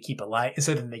 We need to keep it light. And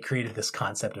so then they created this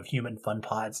concept of human fun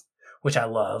pods, which I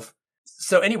love.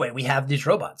 So anyway, we have these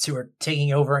robots who are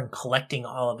taking over and collecting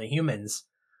all of the humans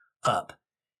up.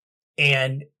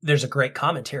 And there's a great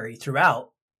commentary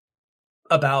throughout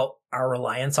about our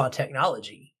reliance on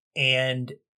technology.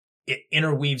 And it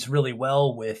interweaves really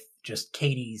well with just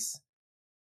Katie's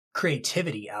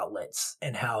creativity outlets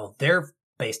and how they're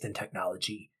based in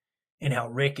technology, and how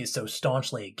Rick is so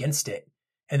staunchly against it,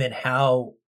 and then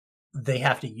how they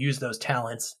have to use those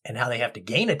talents and how they have to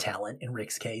gain a talent, in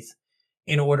Rick's case,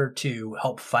 in order to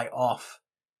help fight off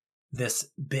this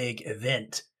big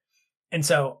event. And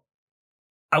so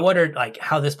I wondered like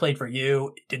how this played for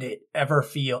you. Did it ever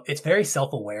feel, it's very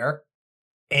self-aware,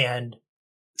 and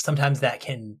sometimes that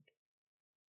can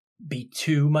be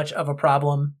too much of a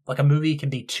problem. Like a movie can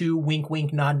be too wink,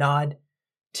 wink, nod, nod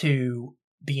to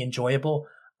be enjoyable.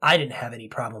 I didn't have any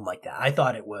problem like that. I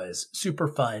thought it was super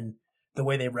fun the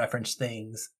way they reference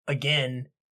things, again,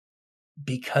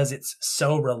 because it's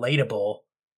so relatable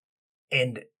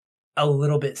and a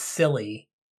little bit silly.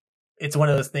 It's one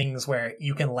of those things where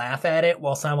you can laugh at it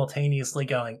while simultaneously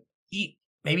going,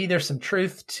 maybe there's some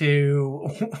truth to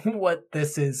what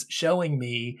this is showing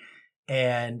me,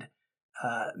 and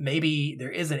maybe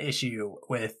there is an issue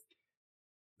with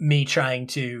me trying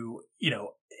to,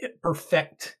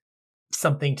 perfect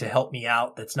something to help me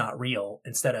out that's not real,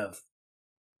 instead of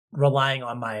relying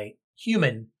on my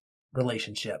human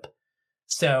relationship.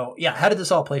 So yeah, how did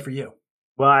this all play for you?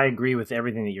 Well, I agree with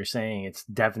everything that you're saying. It's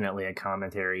definitely a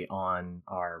commentary on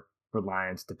our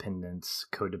reliance, dependence,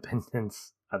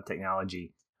 codependence of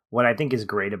technology. What I think is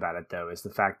great about it, though, is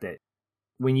the fact that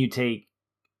when you take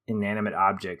inanimate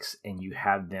objects and you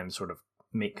have them sort of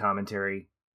make commentary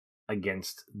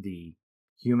against the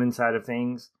human side of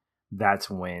things, that's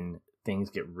when things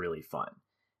get really fun.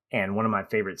 And one of my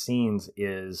favorite scenes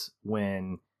is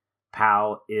when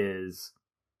Pal is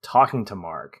talking to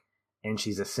Mark, and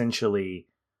she's essentially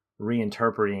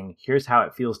reinterpreting, here's how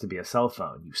it feels to be a cell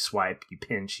phone. You swipe, you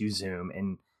pinch, you zoom,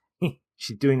 and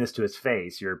she's doing this to his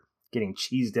face. You're getting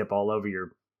cheese dip all over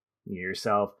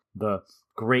yourself. The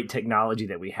great technology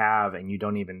that we have, and you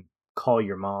don't even call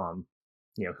your mom,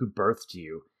 who birthed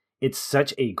you. It's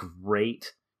such a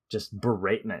great just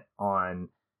beratement on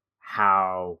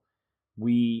how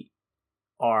we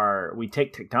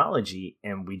take technology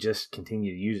and we just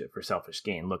continue to use it for selfish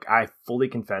gain. Look, I fully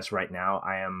confess right now,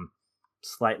 I am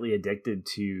slightly addicted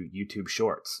to YouTube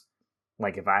Shorts.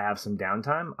 Like if I have some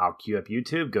downtime, I'll queue up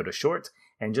YouTube, go to Shorts,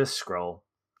 and just scroll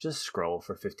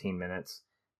for 15 minutes.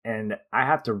 And I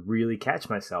have to really catch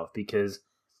myself, because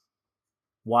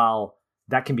while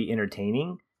that can be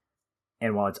entertaining,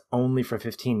 and while it's only for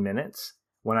 15 minutes,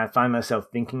 when I find myself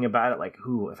thinking about it, like,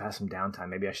 if I have some downtime,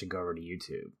 maybe I should go over to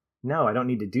YouTube. No, I don't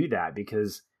need to do that,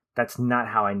 because that's not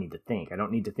how I need to think. I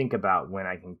don't need to think about when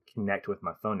I can connect with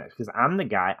my phone next, because I'm the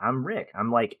guy, I'm Rick.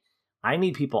 I'm like, I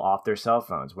need people off their cell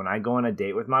phones. When I go on a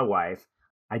date with my wife,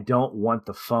 I don't want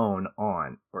the phone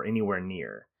on or anywhere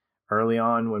near. Early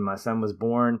on, when my son was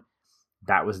born,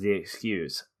 that was the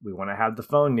excuse. We want to have the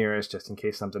phone near us just in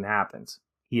case something happens.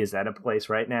 He is at a place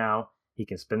right now. He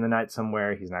can spend the night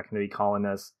somewhere. He's not going to be calling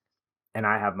us. And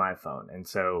I have my phone. And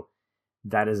so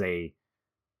that is a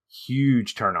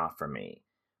huge turnoff for me.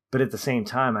 But at the same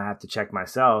time, I have to check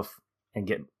myself and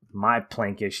get my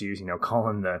plank issues,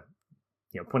 calling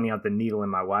pointing out the needle in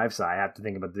my wife's eye. I have to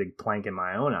think about the big plank in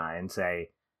my own eye and say,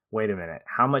 wait a minute,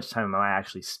 how much time am I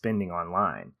actually spending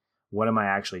online? What am I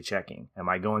actually checking? Am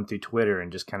I going through Twitter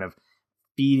and just kind of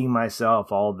feeding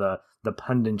myself all the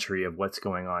punditry of what's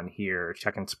going on here,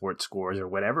 checking sports scores or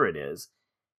whatever it is?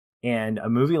 And a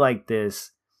movie like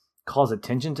this calls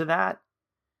attention to that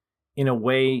in a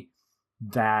way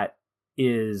that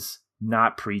is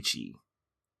not preachy.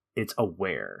 It's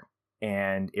aware.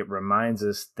 And it reminds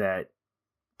us that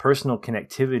personal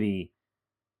connectivity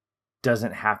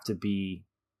doesn't have to be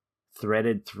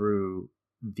threaded through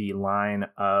the line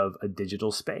of a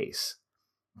digital space,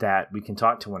 that we can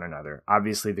talk to one another.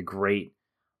 Obviously, the great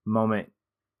moment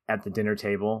at the dinner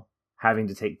table, having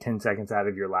to take 10 seconds out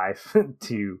of your life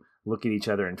to look at each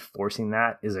other and forcing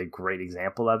that, is a great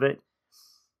example of it.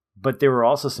 But there were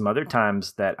also some other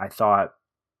times that I thought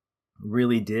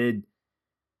really did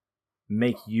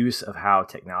make use of how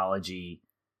technology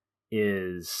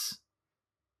is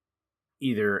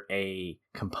either a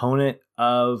component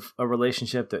of a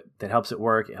relationship that helps it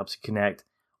work, it helps it connect,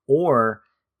 or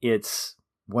it's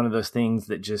one of those things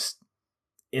that just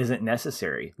isn't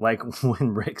necessary. Like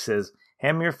when Rick says,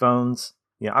 hand me your phones,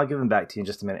 I'll give them back to you in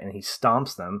just a minute. And he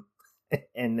stomps them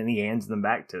and then he hands them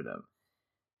back to them.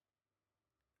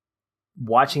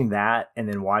 Watching that, and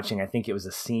then watching, I think it was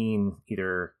a scene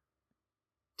either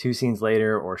 2 scenes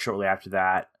later or shortly after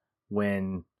that,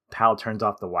 when Pal turns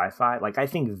off the Wi-Fi. Like, I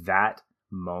think that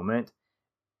moment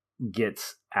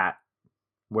gets at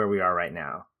where we are right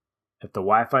now. If the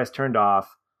Wi-Fi is turned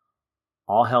off,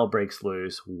 all hell breaks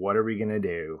loose. What are we going to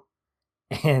do?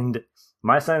 And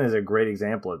my son is a great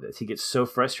example of this. He gets so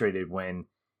frustrated when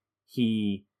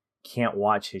he can't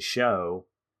watch his show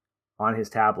on his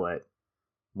tablet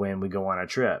when we go on a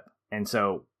trip. And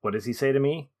so what does he say to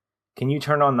me? Can you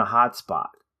turn on the hotspot?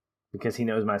 Because he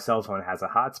knows my cell phone has a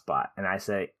hotspot. And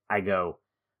I go,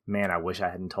 man, I wish I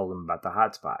hadn't told him about the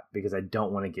hotspot, because I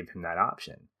don't want to give him that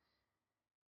option.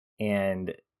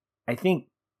 And I think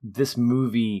this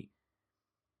movie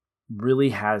really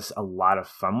has a lot of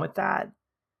fun with that,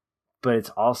 but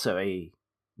it's also a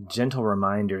gentle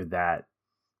reminder that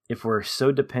if we're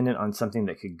so dependent on something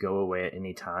that could go away at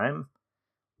any time,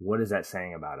 what is that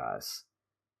saying about us?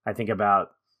 I think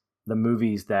about the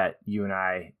movies that you and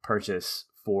I purchase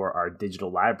for our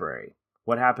digital library.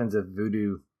 What happens if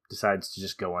Vudu decides to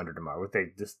just go under tomorrow? If they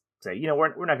just say,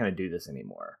 we're not going to do this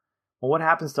anymore. Well, what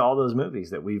happens to all those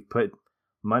movies that we've put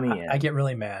money in? I get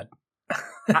really mad.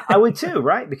 I would too,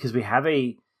 right? Because we have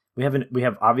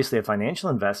obviously a financial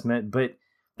investment, but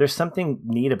there's something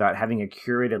neat about having a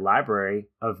curated library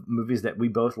of movies that we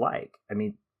both like. I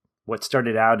mean, what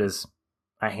started out as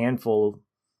a handful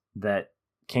that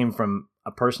came from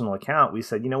a personal account, we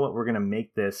said, you know what, we're going to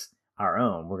make this our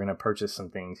own. We're going to purchase some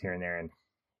things here and there. And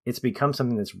it's become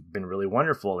something that's been really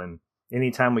wonderful. And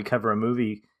anytime we cover a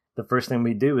movie, the first thing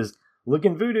we do is look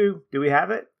in Vudu. Do we have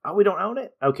it? Oh, we don't own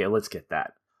it? Okay, let's get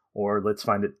that. Or let's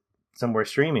find it somewhere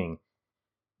streaming.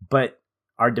 But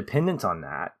our dependence on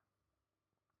that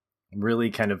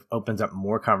really kind of opens up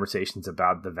more conversations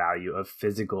about the value of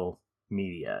physical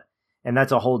media. And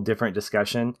that's a whole different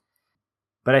discussion.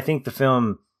 But I think the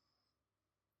film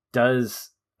does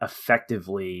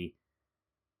effectively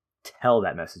tell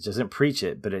that message. Doesn't preach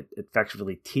it, but it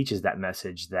effectively teaches that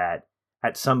message that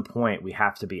at some point we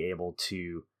have to be able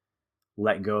to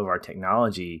let go of our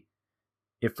technology,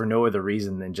 if for no other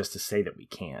reason than just to say that we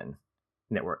can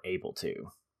and that we're able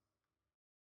to.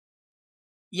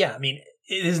 Yeah, I mean,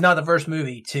 it is not the first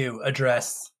movie to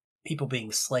address people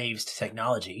being slaves to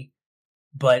technology,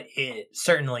 but it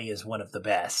certainly is one of the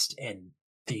best and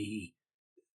the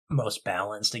most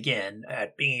balanced, again,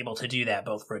 at being able to do that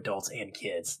both for adults and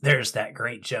kids. There's that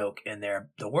great joke in there: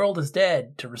 the world is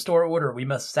dead. To restore order, we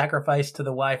must sacrifice to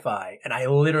the Wi-Fi. And I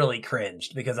literally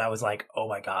cringed because I was like, oh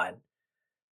my God,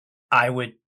 I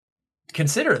would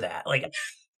consider that. Like,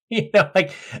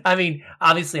 like, I mean,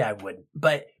 obviously I wouldn't,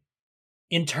 but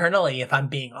internally, if I'm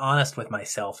being honest with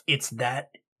myself, it's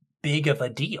that big of a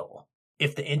deal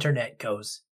if the internet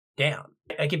goes down.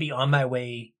 I could be on my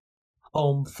way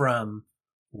home from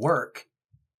work,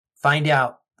 find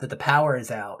out that the power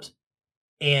is out,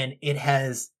 and it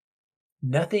has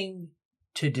nothing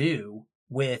to do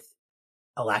with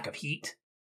a lack of heat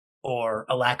or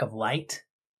a lack of light.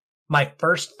 My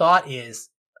first thought is,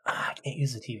 I can't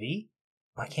use the TV.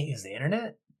 I can't use the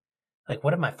internet. Like,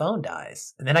 what if my phone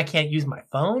dies? And then I can't use my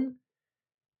phone?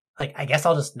 Like, I guess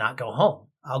I'll just not go home.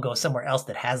 I'll go somewhere else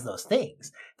that has those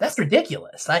things. That's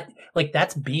ridiculous.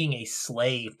 That's being a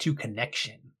slave to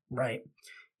connection, right?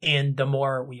 And the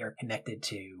more we are connected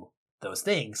to those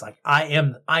things, like I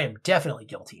am definitely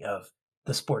guilty of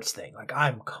the sports thing. Like,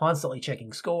 I'm constantly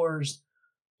checking scores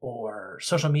or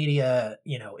social media,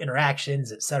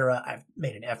 interactions, etc. I've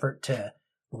made an effort to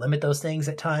limit those things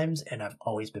at times, and I've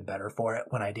always been better for it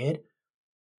when I did.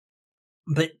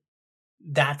 But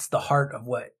that's the heart of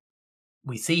what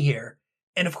we see here.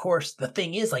 And of course, the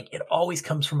thing is, like, it always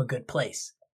comes from a good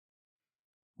place.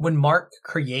 When Mark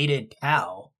created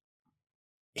PAL,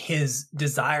 his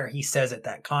desire, he says at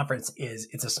that conference, is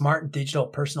it's a smart digital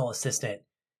personal assistant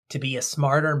to be a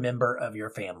smarter member of your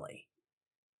family.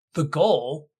 The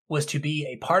goal was to be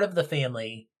a part of the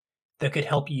family that could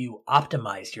help you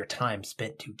optimize your time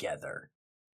spent together.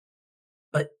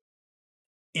 But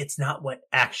it's not what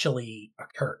actually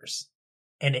occurs.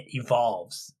 And it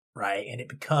evolves, right? And it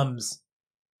becomes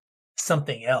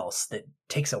something else that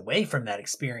takes away from that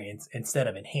experience instead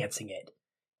of enhancing it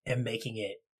and making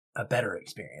it a better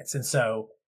experience. And so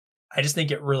I just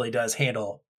think it really does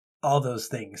handle all those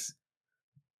things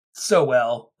so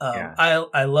well.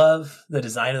 I love the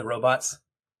design of the robots.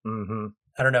 Mm-hmm.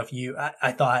 I don't know if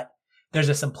I thought there's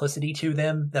a simplicity to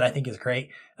them that I think is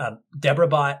great. Deborah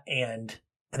Bott and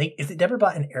is it Deborah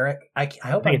Bott and Eric? I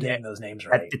hope I'm getting those names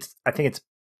right.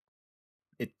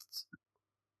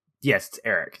 Yes, it's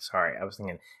Eric. Sorry, I was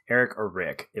thinking Eric or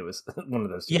Rick. It was one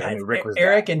of those two. Yeah, I mean, Rick was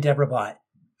Eric and Deborah Bott.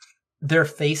 Their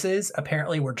faces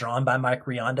apparently were drawn by Mike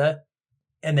Rianda,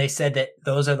 and they said that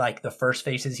those are like the first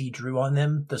faces he drew on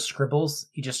them, the scribbles.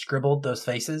 He just scribbled those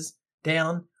faces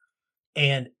down,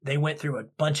 and they went through a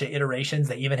bunch of iterations.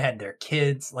 They even had their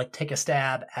kids like take a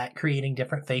stab at creating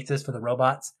different faces for the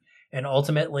robots, and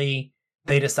ultimately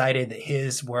they decided that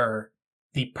his were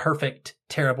the perfect,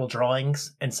 terrible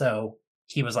drawings, and so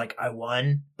he was like, I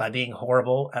won by being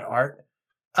horrible at art.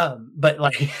 But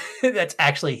like that's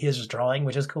actually his drawing,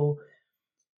 which is cool.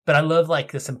 But I love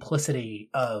like the simplicity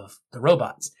of the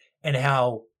robots and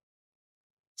how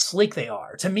sleek they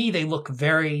are. To me, they look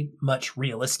very much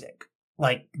realistic.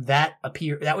 Like that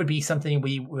would be something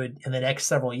we would in the next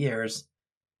several years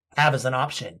have as an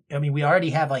option. I mean, we already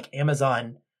have like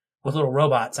Amazon with little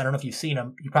robots. I don't know if you've seen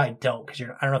them. You probably don't because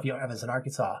I don't know if you have this in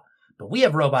Arkansas, but we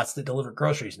have robots that deliver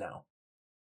groceries now.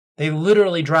 They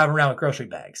literally drive around with grocery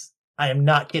bags. I am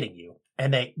not kidding you.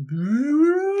 And they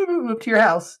move to your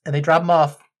house and they drop them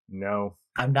off. No.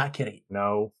 I'm not kidding.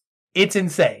 No. It's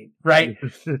insane, right?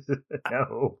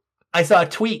 No. I saw a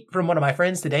tweet from one of my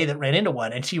friends today that ran into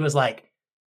one, and she was like,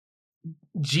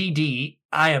 GD,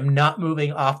 I am not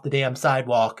moving off the damn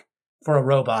sidewalk for a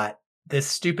robot. This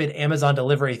stupid Amazon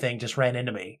delivery thing just ran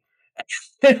into me.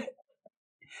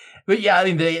 But yeah, I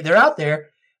mean, they're out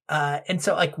there. And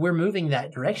so like we're moving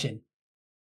that direction.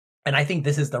 And I think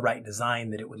this is the right design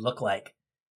that it would look like.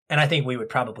 And I think we would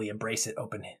probably embrace it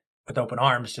with open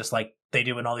arms, just like they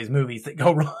do in all these movies that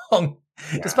go wrong,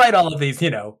 despite all of these,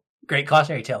 great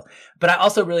cautionary tales. But I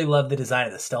also really love the design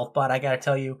of the stealth bot, I got to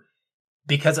tell you,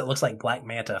 because it looks like Black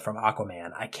Manta from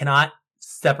Aquaman. I cannot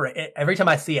separate it. Every time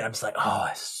I see it, I'm just like, oh,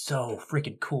 it's so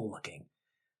freaking cool looking.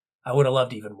 I would have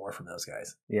loved even more from those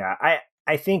guys. Yeah, I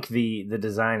I think the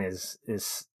design is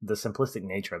the simplistic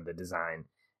nature of the design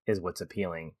is what's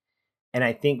appealing. And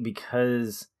I think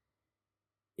because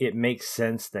it makes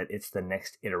sense that it's the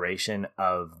next iteration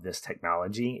of this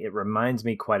technology, it reminds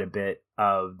me quite a bit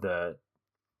of the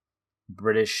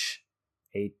British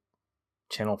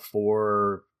Channel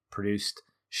 4 produced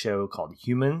show called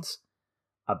Humans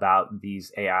about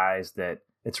these AIs that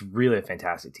it's really a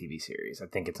fantastic TV series. I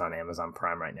think it's on Amazon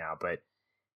Prime right now, but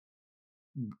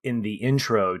in the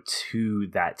intro to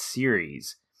that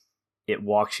series, it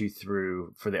walks you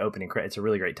through for the opening credit. It's a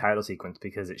really great title sequence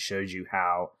because it shows you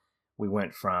how we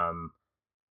went from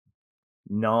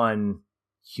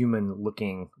non-human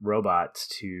looking robots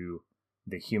to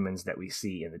the humans that we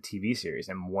see in the TV series.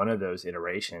 And one of those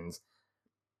iterations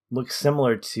looks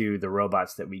similar to the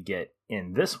robots that we get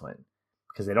in this one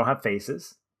because they don't have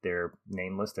faces. They're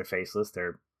nameless. They're faceless.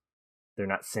 They're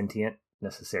not sentient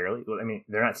necessarily. Well, I mean,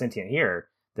 they're not sentient here.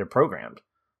 They're programmed.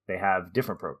 They have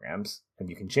different programs, and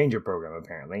you can change your program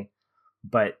apparently.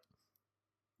 But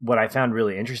what I found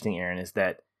really interesting, Aaron, is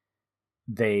that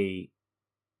they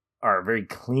are very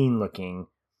clean looking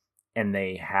and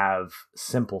they have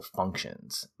simple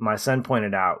functions. My son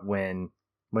pointed out when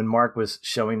Mark was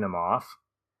showing them off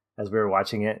as we were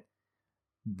watching it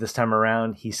this time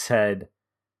around, he said,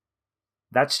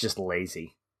 "That's just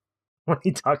lazy." When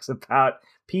he talks about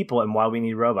people and why we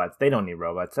need robots, they don't need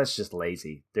robots. That's just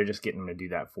lazy. They're just getting them to do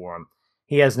that for them.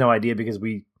 He has no idea because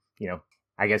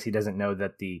I guess he doesn't know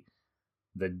that the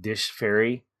dish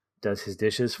fairy does his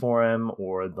dishes for him,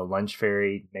 or the lunch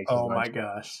fairy makes his lunch. Oh my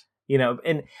gosh.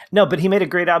 And no, but he made a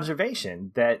great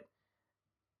observation that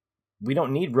we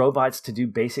don't need robots to do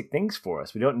basic things for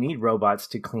us. We don't need robots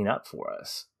to clean up for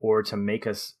us or to make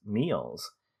us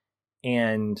meals.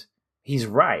 And he's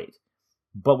right.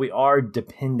 But we are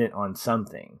dependent on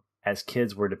something. As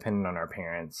kids, we're dependent on our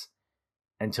parents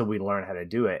until we learn how to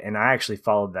do it. And I actually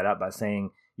followed that up by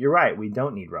saying, you're right, we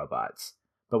don't need robots,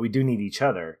 but we do need each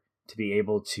other to be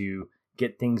able to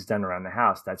get things done around the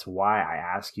house. That's why I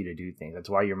ask you to do things. That's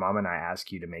why your mom and I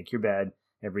ask you to make your bed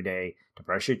every day, to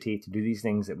brush your teeth, to do these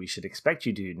things that we should expect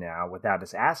you to do now without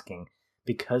us asking,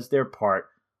 because they're part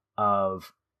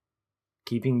of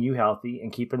keeping you healthy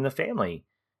and keeping the family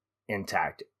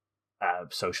intact.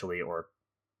 Socially or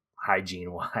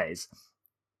hygiene wise,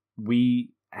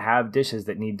 we have dishes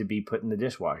that need to be put in the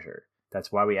dishwasher.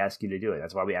 That's why we ask you to do it.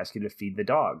 That's why we ask you to feed the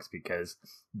dogs, because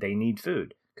they need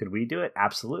food. Could we do it?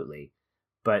 Absolutely.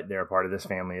 But they're a part of this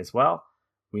family as well.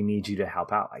 We need you to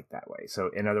help out like that way. So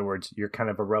in other words, you're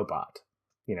kind of a robot.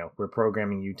 We're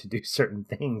programming you to do certain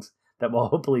things that will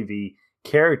hopefully be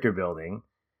character building.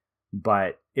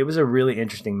 But it was a really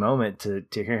interesting moment to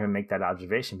hear him make that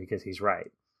observation, because he's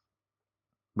right.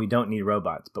 We don't need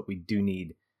robots, but we do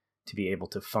need to be able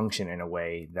to function in a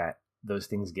way that those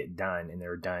things get done, and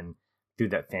they're done through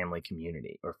that family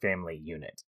community or family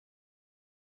unit.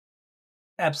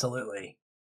 Absolutely.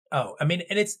 Oh, I mean,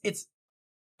 and it's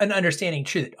an understanding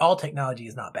true that all technology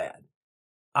is not bad.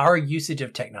 Our usage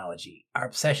of technology, our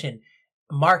obsession,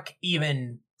 Mark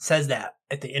even says that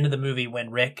at the end of the movie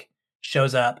when Rick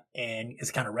shows up and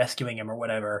is kind of rescuing him or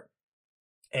whatever,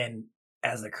 and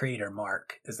as the creator,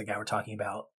 Mark is the guy we're talking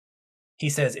about.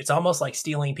 He says it's almost like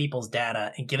stealing people's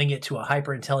data and giving it to a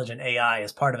hyper-intelligent AI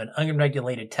as part of an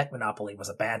unregulated tech monopoly was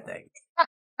a bad thing.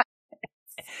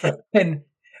 And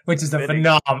which is a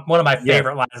one of my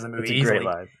favorite lines in the movie. It's a great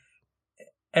line.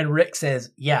 And Rick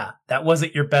says, "Yeah, that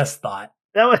wasn't your best thought.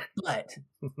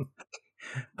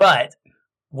 But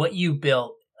what you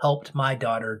built helped my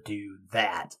daughter do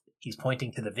that." He's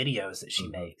pointing to the videos that she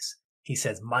makes. He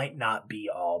says, "Might not be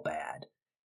all bad."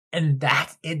 And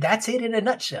that's it in a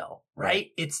nutshell,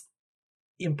 right? It's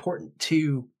important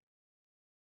to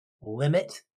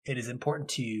limit. It is important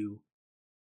to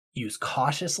use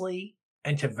cautiously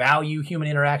and to value human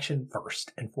interaction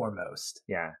first and foremost.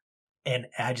 Yeah. And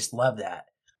I just love that.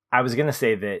 I was going to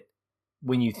say that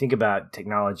when you think about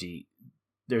technology,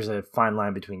 there's a fine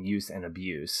line between use and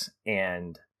abuse.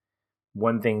 And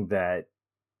one thing that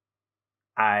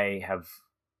I have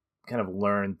kind of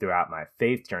learned throughout my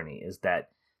faith journey is that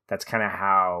that's kind of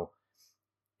how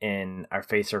in our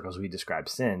faith circles we describe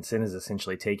sin. Sin is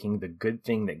essentially taking the good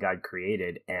thing that God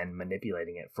created and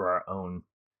manipulating it for our own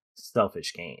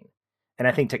selfish gain. And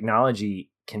I think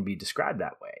technology can be described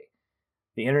that way.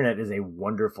 The internet is a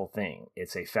wonderful thing.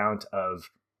 It's a fount of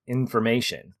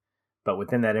information, but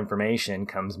within that information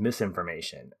comes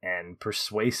misinformation and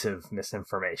persuasive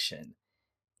misinformation.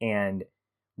 And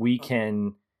we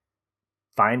can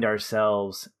find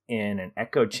ourselves in an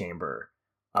echo chamber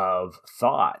of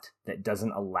thought that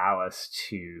doesn't allow us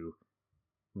to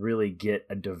really get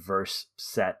a diverse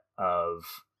set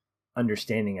of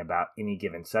understanding about any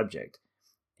given subject.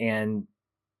 And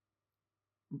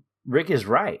Rick is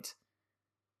right.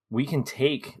 We can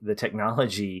take the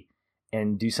technology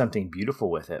and do something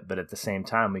beautiful with it, but at the same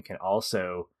time, we can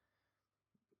also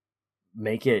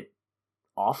make it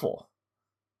awful.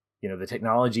 The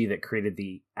technology that created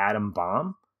the atom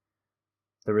bomb,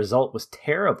 the result was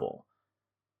terrible,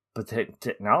 but the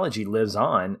technology lives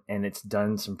on and it's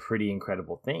done some pretty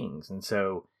incredible things. And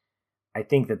so I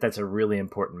think that that's a really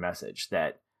important message,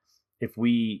 that if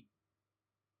we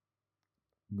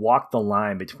walk the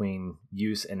line between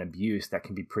use and abuse, that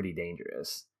can be pretty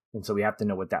dangerous. And so we have to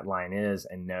know what that line is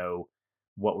and know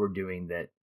what we're doing that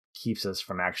keeps us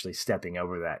from actually stepping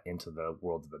over that into the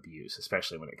world of abuse,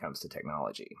 especially when it comes to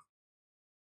technology.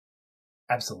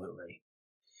 Absolutely.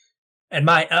 And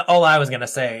all I was going to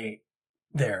say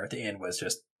there at the end was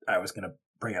just, I was going to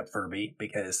bring up Furby,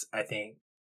 because I think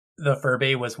the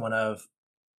Furby was one of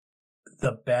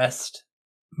the best,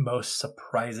 most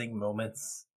surprising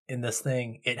moments in this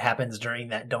thing. It happens during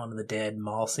that Dawn of the Dead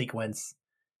mall sequence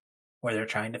where they're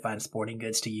trying to find sporting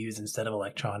goods to use instead of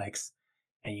electronics.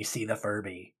 And you see the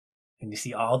Furby, and you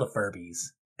see all the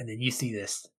Furbies, and then you see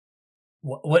this,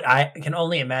 what I can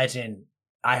only imagine,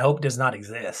 I hope does not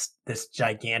exist, this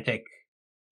gigantic,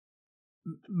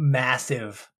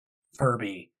 massive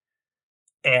Furby.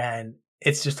 And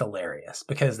it's just hilarious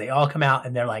because they all come out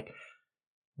and they're like,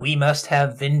 "We must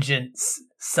have vengeance,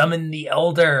 summon the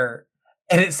elder."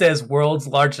 And it says world's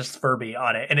largest Furby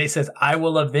on it. And it says, "I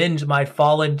will avenge my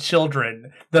fallen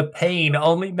children. The pain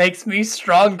only makes me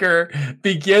stronger.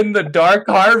 Begin the dark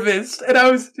harvest." And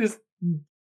I was just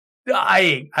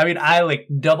dying. I mean, I like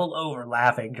double over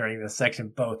laughing during this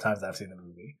section both times I've seen the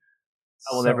movie.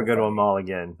 I will never go to a mall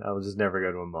again. I will just never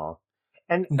go to a mall.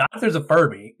 And not if there's a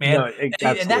Furby, man.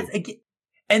 No,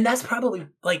 and that's probably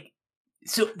like,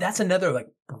 so that's another like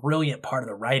brilliant part of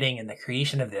the writing and the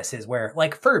creation of this is where,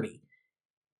 like, Furby,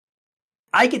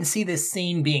 I can see this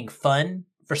scene being fun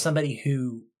for somebody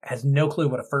who has no clue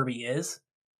what a Furby is,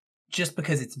 just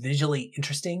because it's visually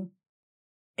interesting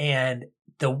and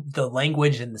the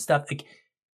language and the stuff. Like,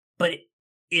 but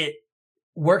it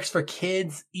works for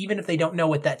kids even if they don't know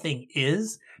what that thing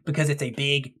is, because it's a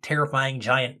big, terrifying,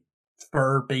 giant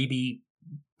fur baby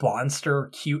monster,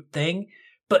 cute thing.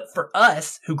 But for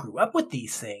us who grew up with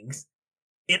these things,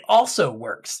 it also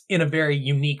works in a very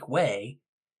unique way.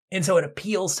 And so it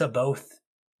appeals to both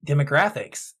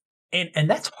demographics. And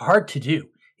that's hard to do.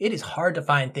 It is hard to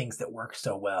find things that work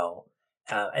so well.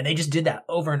 And they just did that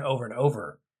over and over and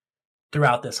over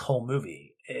throughout this whole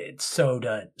movie. It's so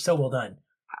done. So well done.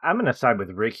 I'm going to side with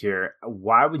Rick here.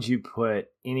 Why would you put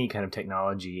any kind of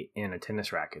technology in a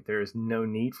tennis racket? There is no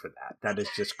need for that. That is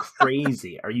just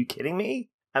crazy. Are you kidding me?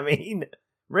 I mean,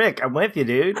 Rick, I'm with you,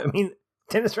 dude. I mean,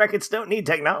 tennis rackets don't need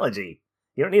technology.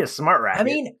 You don't need a smart racket. I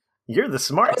mean, you're the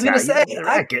smart guy. I was going to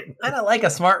say, I don't like a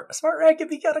smart racket.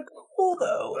 Be kind of cool,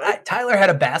 though. Tyler had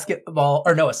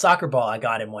a soccer ball I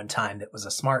got him one time that was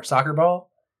a smart soccer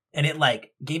ball. And it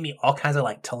like gave me all kinds of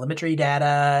like telemetry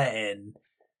data and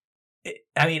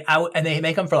and they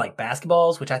make them for like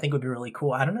basketballs, which I think would be really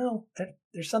cool. I don't know.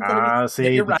 There's something. But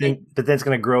then it's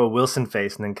going to grow a Wilson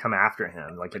face and then come after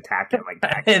him, like attack him, like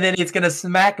that. And then it's going to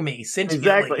smack me.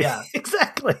 Exactly. Yeah.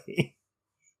 Exactly.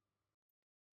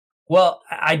 Well,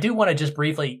 I do want to just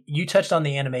briefly. You touched on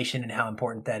the animation and how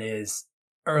important that is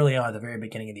early on at the very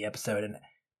beginning of the episode, and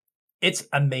it's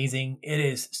amazing. It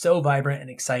is so vibrant and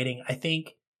exciting. I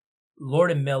think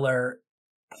Lord and Miller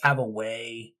have a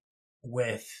way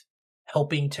with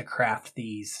helping to craft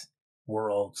these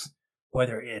worlds,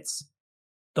 whether it's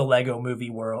the Lego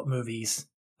movies,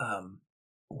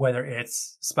 whether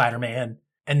it's Spider-Man,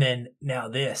 and then now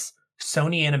this.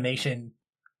 Sony Animation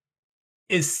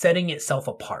is setting itself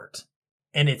apart,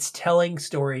 and it's telling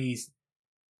stories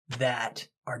that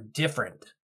are different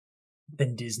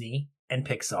than Disney and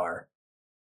Pixar.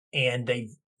 And they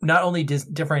not only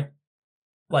different,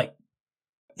 like,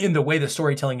 in the way the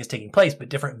storytelling is taking place, but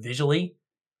different visually.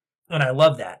 And I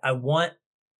love that. I want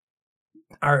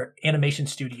our animation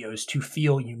studios to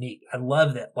feel unique. I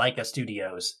love that Laika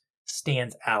Studios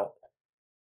stands out.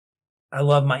 I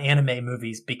love my anime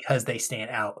movies because they stand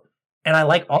out. And I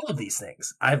like all of these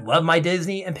things. I love my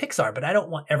Disney and Pixar, but I don't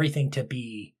want everything to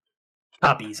be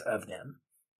copies of them.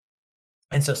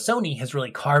 And so Sony has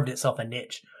really carved itself a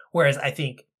niche. Whereas I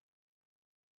think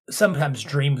sometimes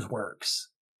DreamWorks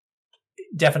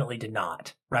definitely did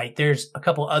not, right? There's a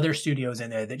couple other studios in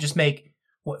there that just make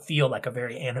what feel like a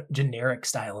very generic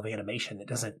style of animation that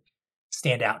doesn't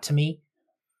stand out to me.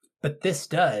 But this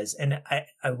does, and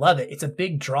I love it. It's a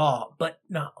big draw, but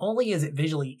not only is it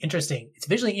visually interesting, it's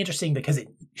visually interesting because it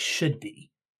should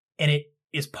be. And it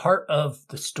is part of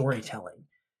the storytelling.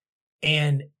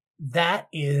 And that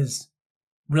is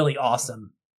really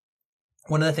awesome.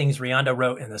 One of the things Rianda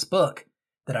wrote in this book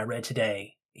that I read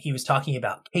today, he was talking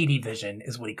about Katie vision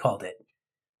is what he called it.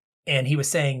 And he was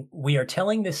saying, we are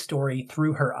telling this story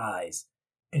through her eyes.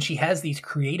 And she has these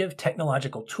creative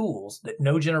technological tools that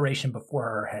no generation before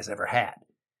her has ever had.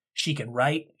 She can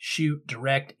write, shoot,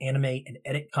 direct, animate, and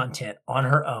edit content on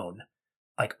her own,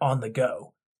 like on the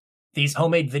go. These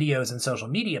homemade videos and social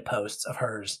media posts of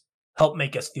hers help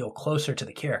make us feel closer to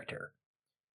the character.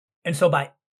 And so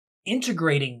by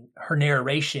integrating her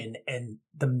narration and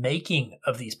the making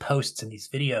of these posts and these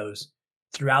videos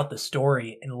throughout the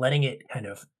story and letting it kind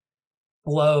of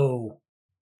flow,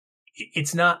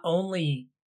 it's not only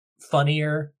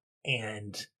funnier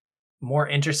and more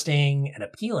interesting and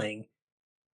appealing,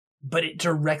 but it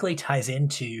directly ties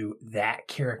into that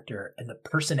character and the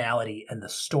personality and the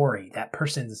story, that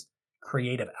person's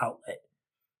creative outlet.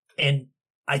 And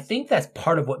I think that's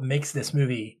part of what makes this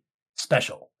movie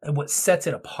special and what sets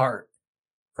it apart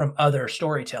from other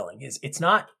storytelling. Is it's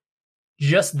not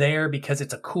just there because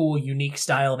it's a cool, unique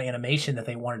style of animation that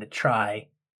they wanted to try,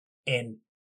 and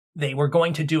they were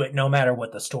going to do it no matter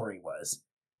what the story was.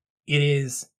 It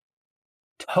is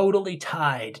totally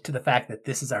tied to the fact that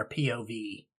this is our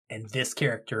POV and this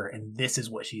character and this is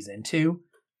what she's into.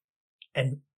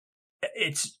 And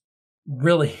it's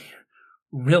really,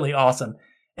 really awesome.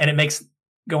 And it makes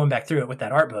going back through it with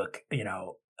that art book,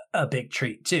 a big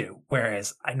treat too.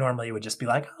 Whereas I normally would just be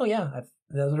like, oh yeah,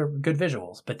 those are good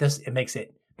visuals. But this, it makes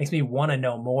me want to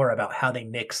know more about how they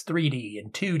mix 3D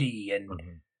and 2D and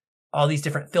all these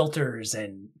different filters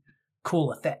and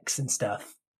cool effects and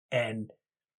stuff. And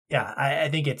yeah, I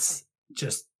think it's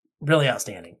just really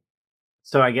outstanding.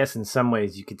 So I guess in some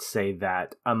ways you could say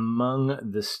that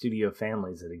among the studio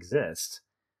families that exist,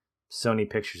 Sony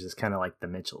Pictures is kind of like the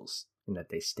Mitchells in that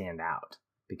they stand out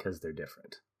because they're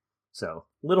different. So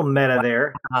little meta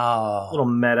there, little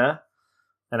meta.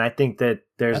 And I think that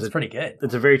that's pretty good.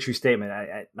 It's a very true statement.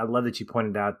 I love that you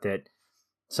pointed out that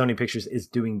Sony Pictures is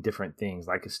doing different things,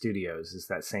 like a studios is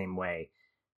that same way.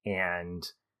 And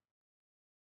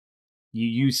you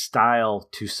use style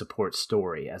to support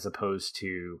story as opposed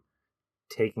to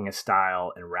taking a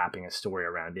style and wrapping a story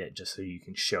around it just so you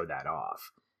can show that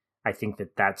off. I think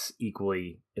that that's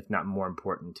equally, if not more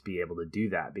important, to be able to do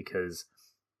that, because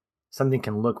something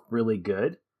can look really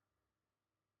good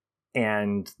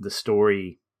and the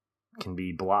story can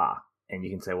be blah. And you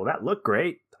can say, well, that looked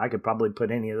great. I could probably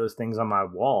put any of those things on my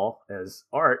wall as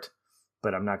art,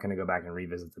 but I'm not going to go back and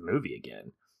revisit the movie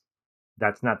again.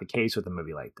 That's not the case with a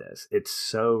movie like this. It's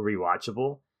so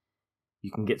rewatchable.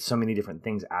 You can get so many different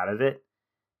things out of it.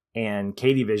 And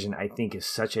Katie Vision, I think, is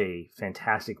such a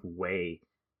fantastic way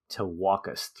to walk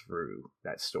us through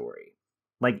that story.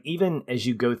 Like, even as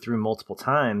you go through multiple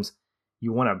times,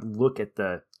 you want to look at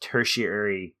the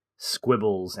tertiary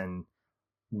squibbles and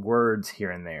words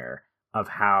here and there of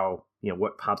how,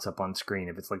 what pops up on screen.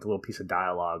 If it's like a little piece of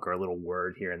dialogue or a little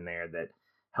word here and there that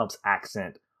helps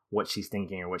accent what she's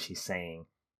thinking or what she's saying.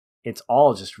 It's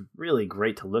all just really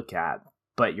great to look at,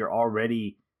 but you're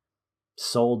already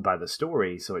sold by the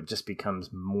story, so it just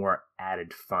becomes more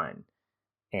added fun.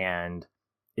 And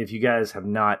if you guys have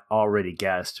not already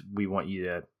guessed, we want you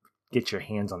to get your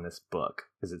hands on this book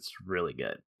because it's really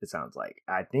good. It sounds like.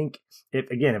 I think if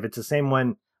it's the same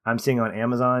one I'm seeing on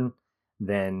Amazon,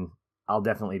 then I'll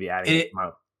definitely be adding it.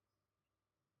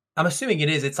 I'm assuming it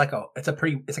is. It's like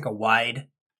a wide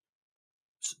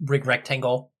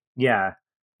rectangle. Yeah.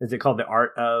 Is it called The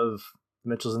Art of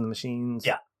Mitchells and the Machines?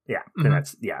 Yeah. Yeah. Mm-hmm. And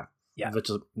that's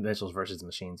Mitchells versus the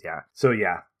Machines. Yeah. So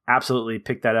yeah, absolutely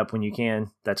pick that up when you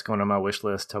can. That's going on my wish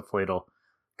list. Hopefully it'll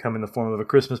come in the form of a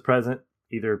Christmas present,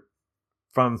 either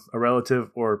from a relative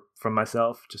or from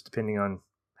myself, just depending on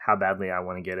how badly I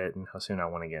want to get it and how soon I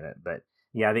want to get it. But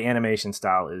yeah, the animation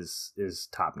style is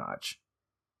top notch.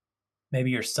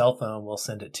 Maybe your cell phone will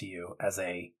send it to you as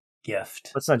a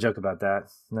gift. Let's not joke about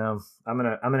that. No, I'm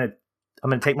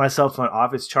gonna take my cell phone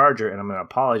off its charger and I'm gonna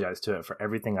apologize to it for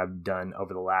everything I've done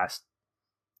over the last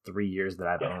 3 years that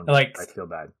I've owned. Like, I feel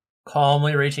bad.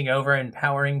 Calmly reaching over and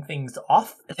powering things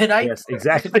off tonight. Yes,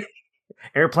 exactly.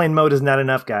 Airplane mode is not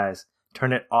enough, guys.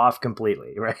 Turn it off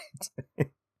completely, right?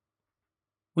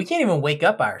 We can't even wake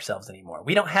up by ourselves anymore.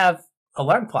 We don't have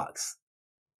alarm clocks.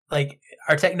 Like,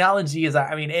 our technology is,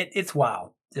 it's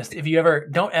wild. Just if you ever,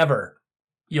 don't ever,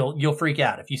 you'll freak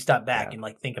out if you stop back and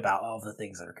think about all the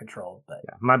things that are controlled. But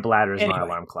yeah, my bladder is my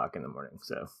alarm clock in the morning,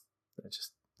 so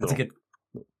that's a good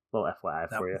little FYI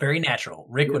for you. Very natural.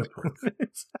 Rick would approve.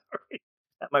 Sorry.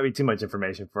 That might be too much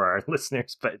information for our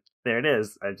listeners, but there it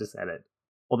is. I just said it.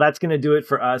 Well, that's going to do it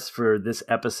for us for this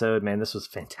episode. Man, this was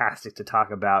fantastic to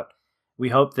talk about. We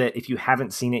hope that if you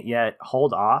haven't seen it yet,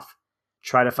 hold off.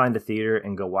 Try to find a theater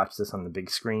and go watch this on the big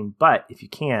screen. But if you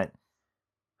can't,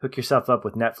 hook yourself up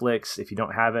with Netflix. If you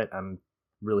don't have it, I'm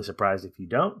really surprised if you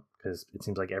don't, because it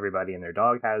seems like everybody and their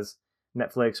dog has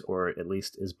Netflix, or at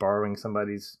least is borrowing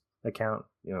somebody's account.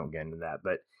 You don't get into that.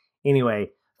 But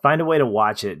anyway, find a way to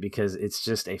watch it, because it's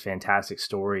just a fantastic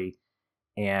story.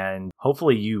 And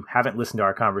hopefully you haven't listened to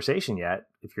our conversation yet.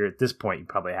 If you're at this point, you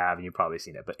probably have, and you've probably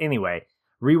seen it. But anyway,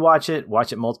 rewatch it,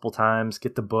 watch it multiple times,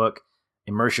 get the book,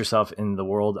 immerse yourself in the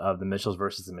world of the Mitchells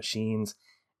versus the Machines,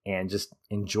 and just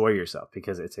enjoy yourself,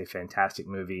 because it's a fantastic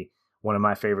movie, one of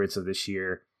my favorites of this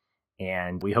year.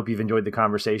 And we hope you've enjoyed the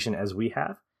conversation as we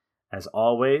have. As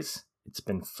always, it's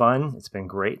been fun, it's been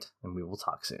great, and we will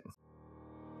talk soon.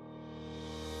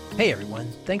 Hey everyone,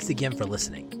 thanks again for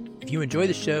listening. If you enjoy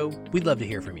the show, we'd love to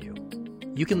hear from you.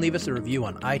 You can leave us a review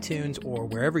on iTunes or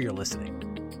wherever you're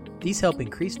listening. These help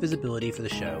increase visibility for the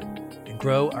show and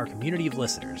grow our community of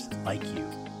listeners like you.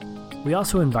 We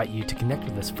also invite you to connect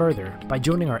with us further by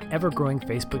joining our ever-growing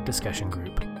Facebook discussion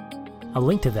group. A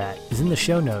link to that is in the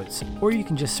show notes, or you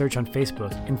can just search on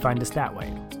Facebook and find us that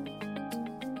way.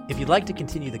 If you'd like to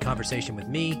continue the conversation with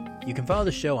me, you can follow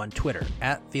the show on Twitter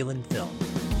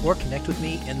 @FeelinFilm, or connect with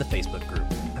me in the Facebook group.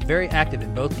 I'm very active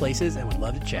in both places and would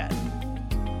love to chat.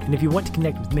 And if you want to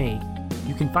connect with me,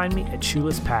 you can find me at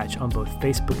Shoeless Patch on both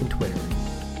Facebook and Twitter.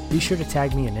 Be sure to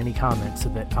tag me in any comments so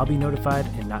that I'll be notified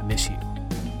and not miss you.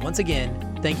 Once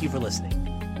again, thank you for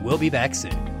listening. We'll be back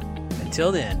soon.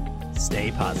 Until then,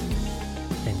 stay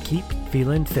positive. And keep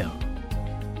feeling film.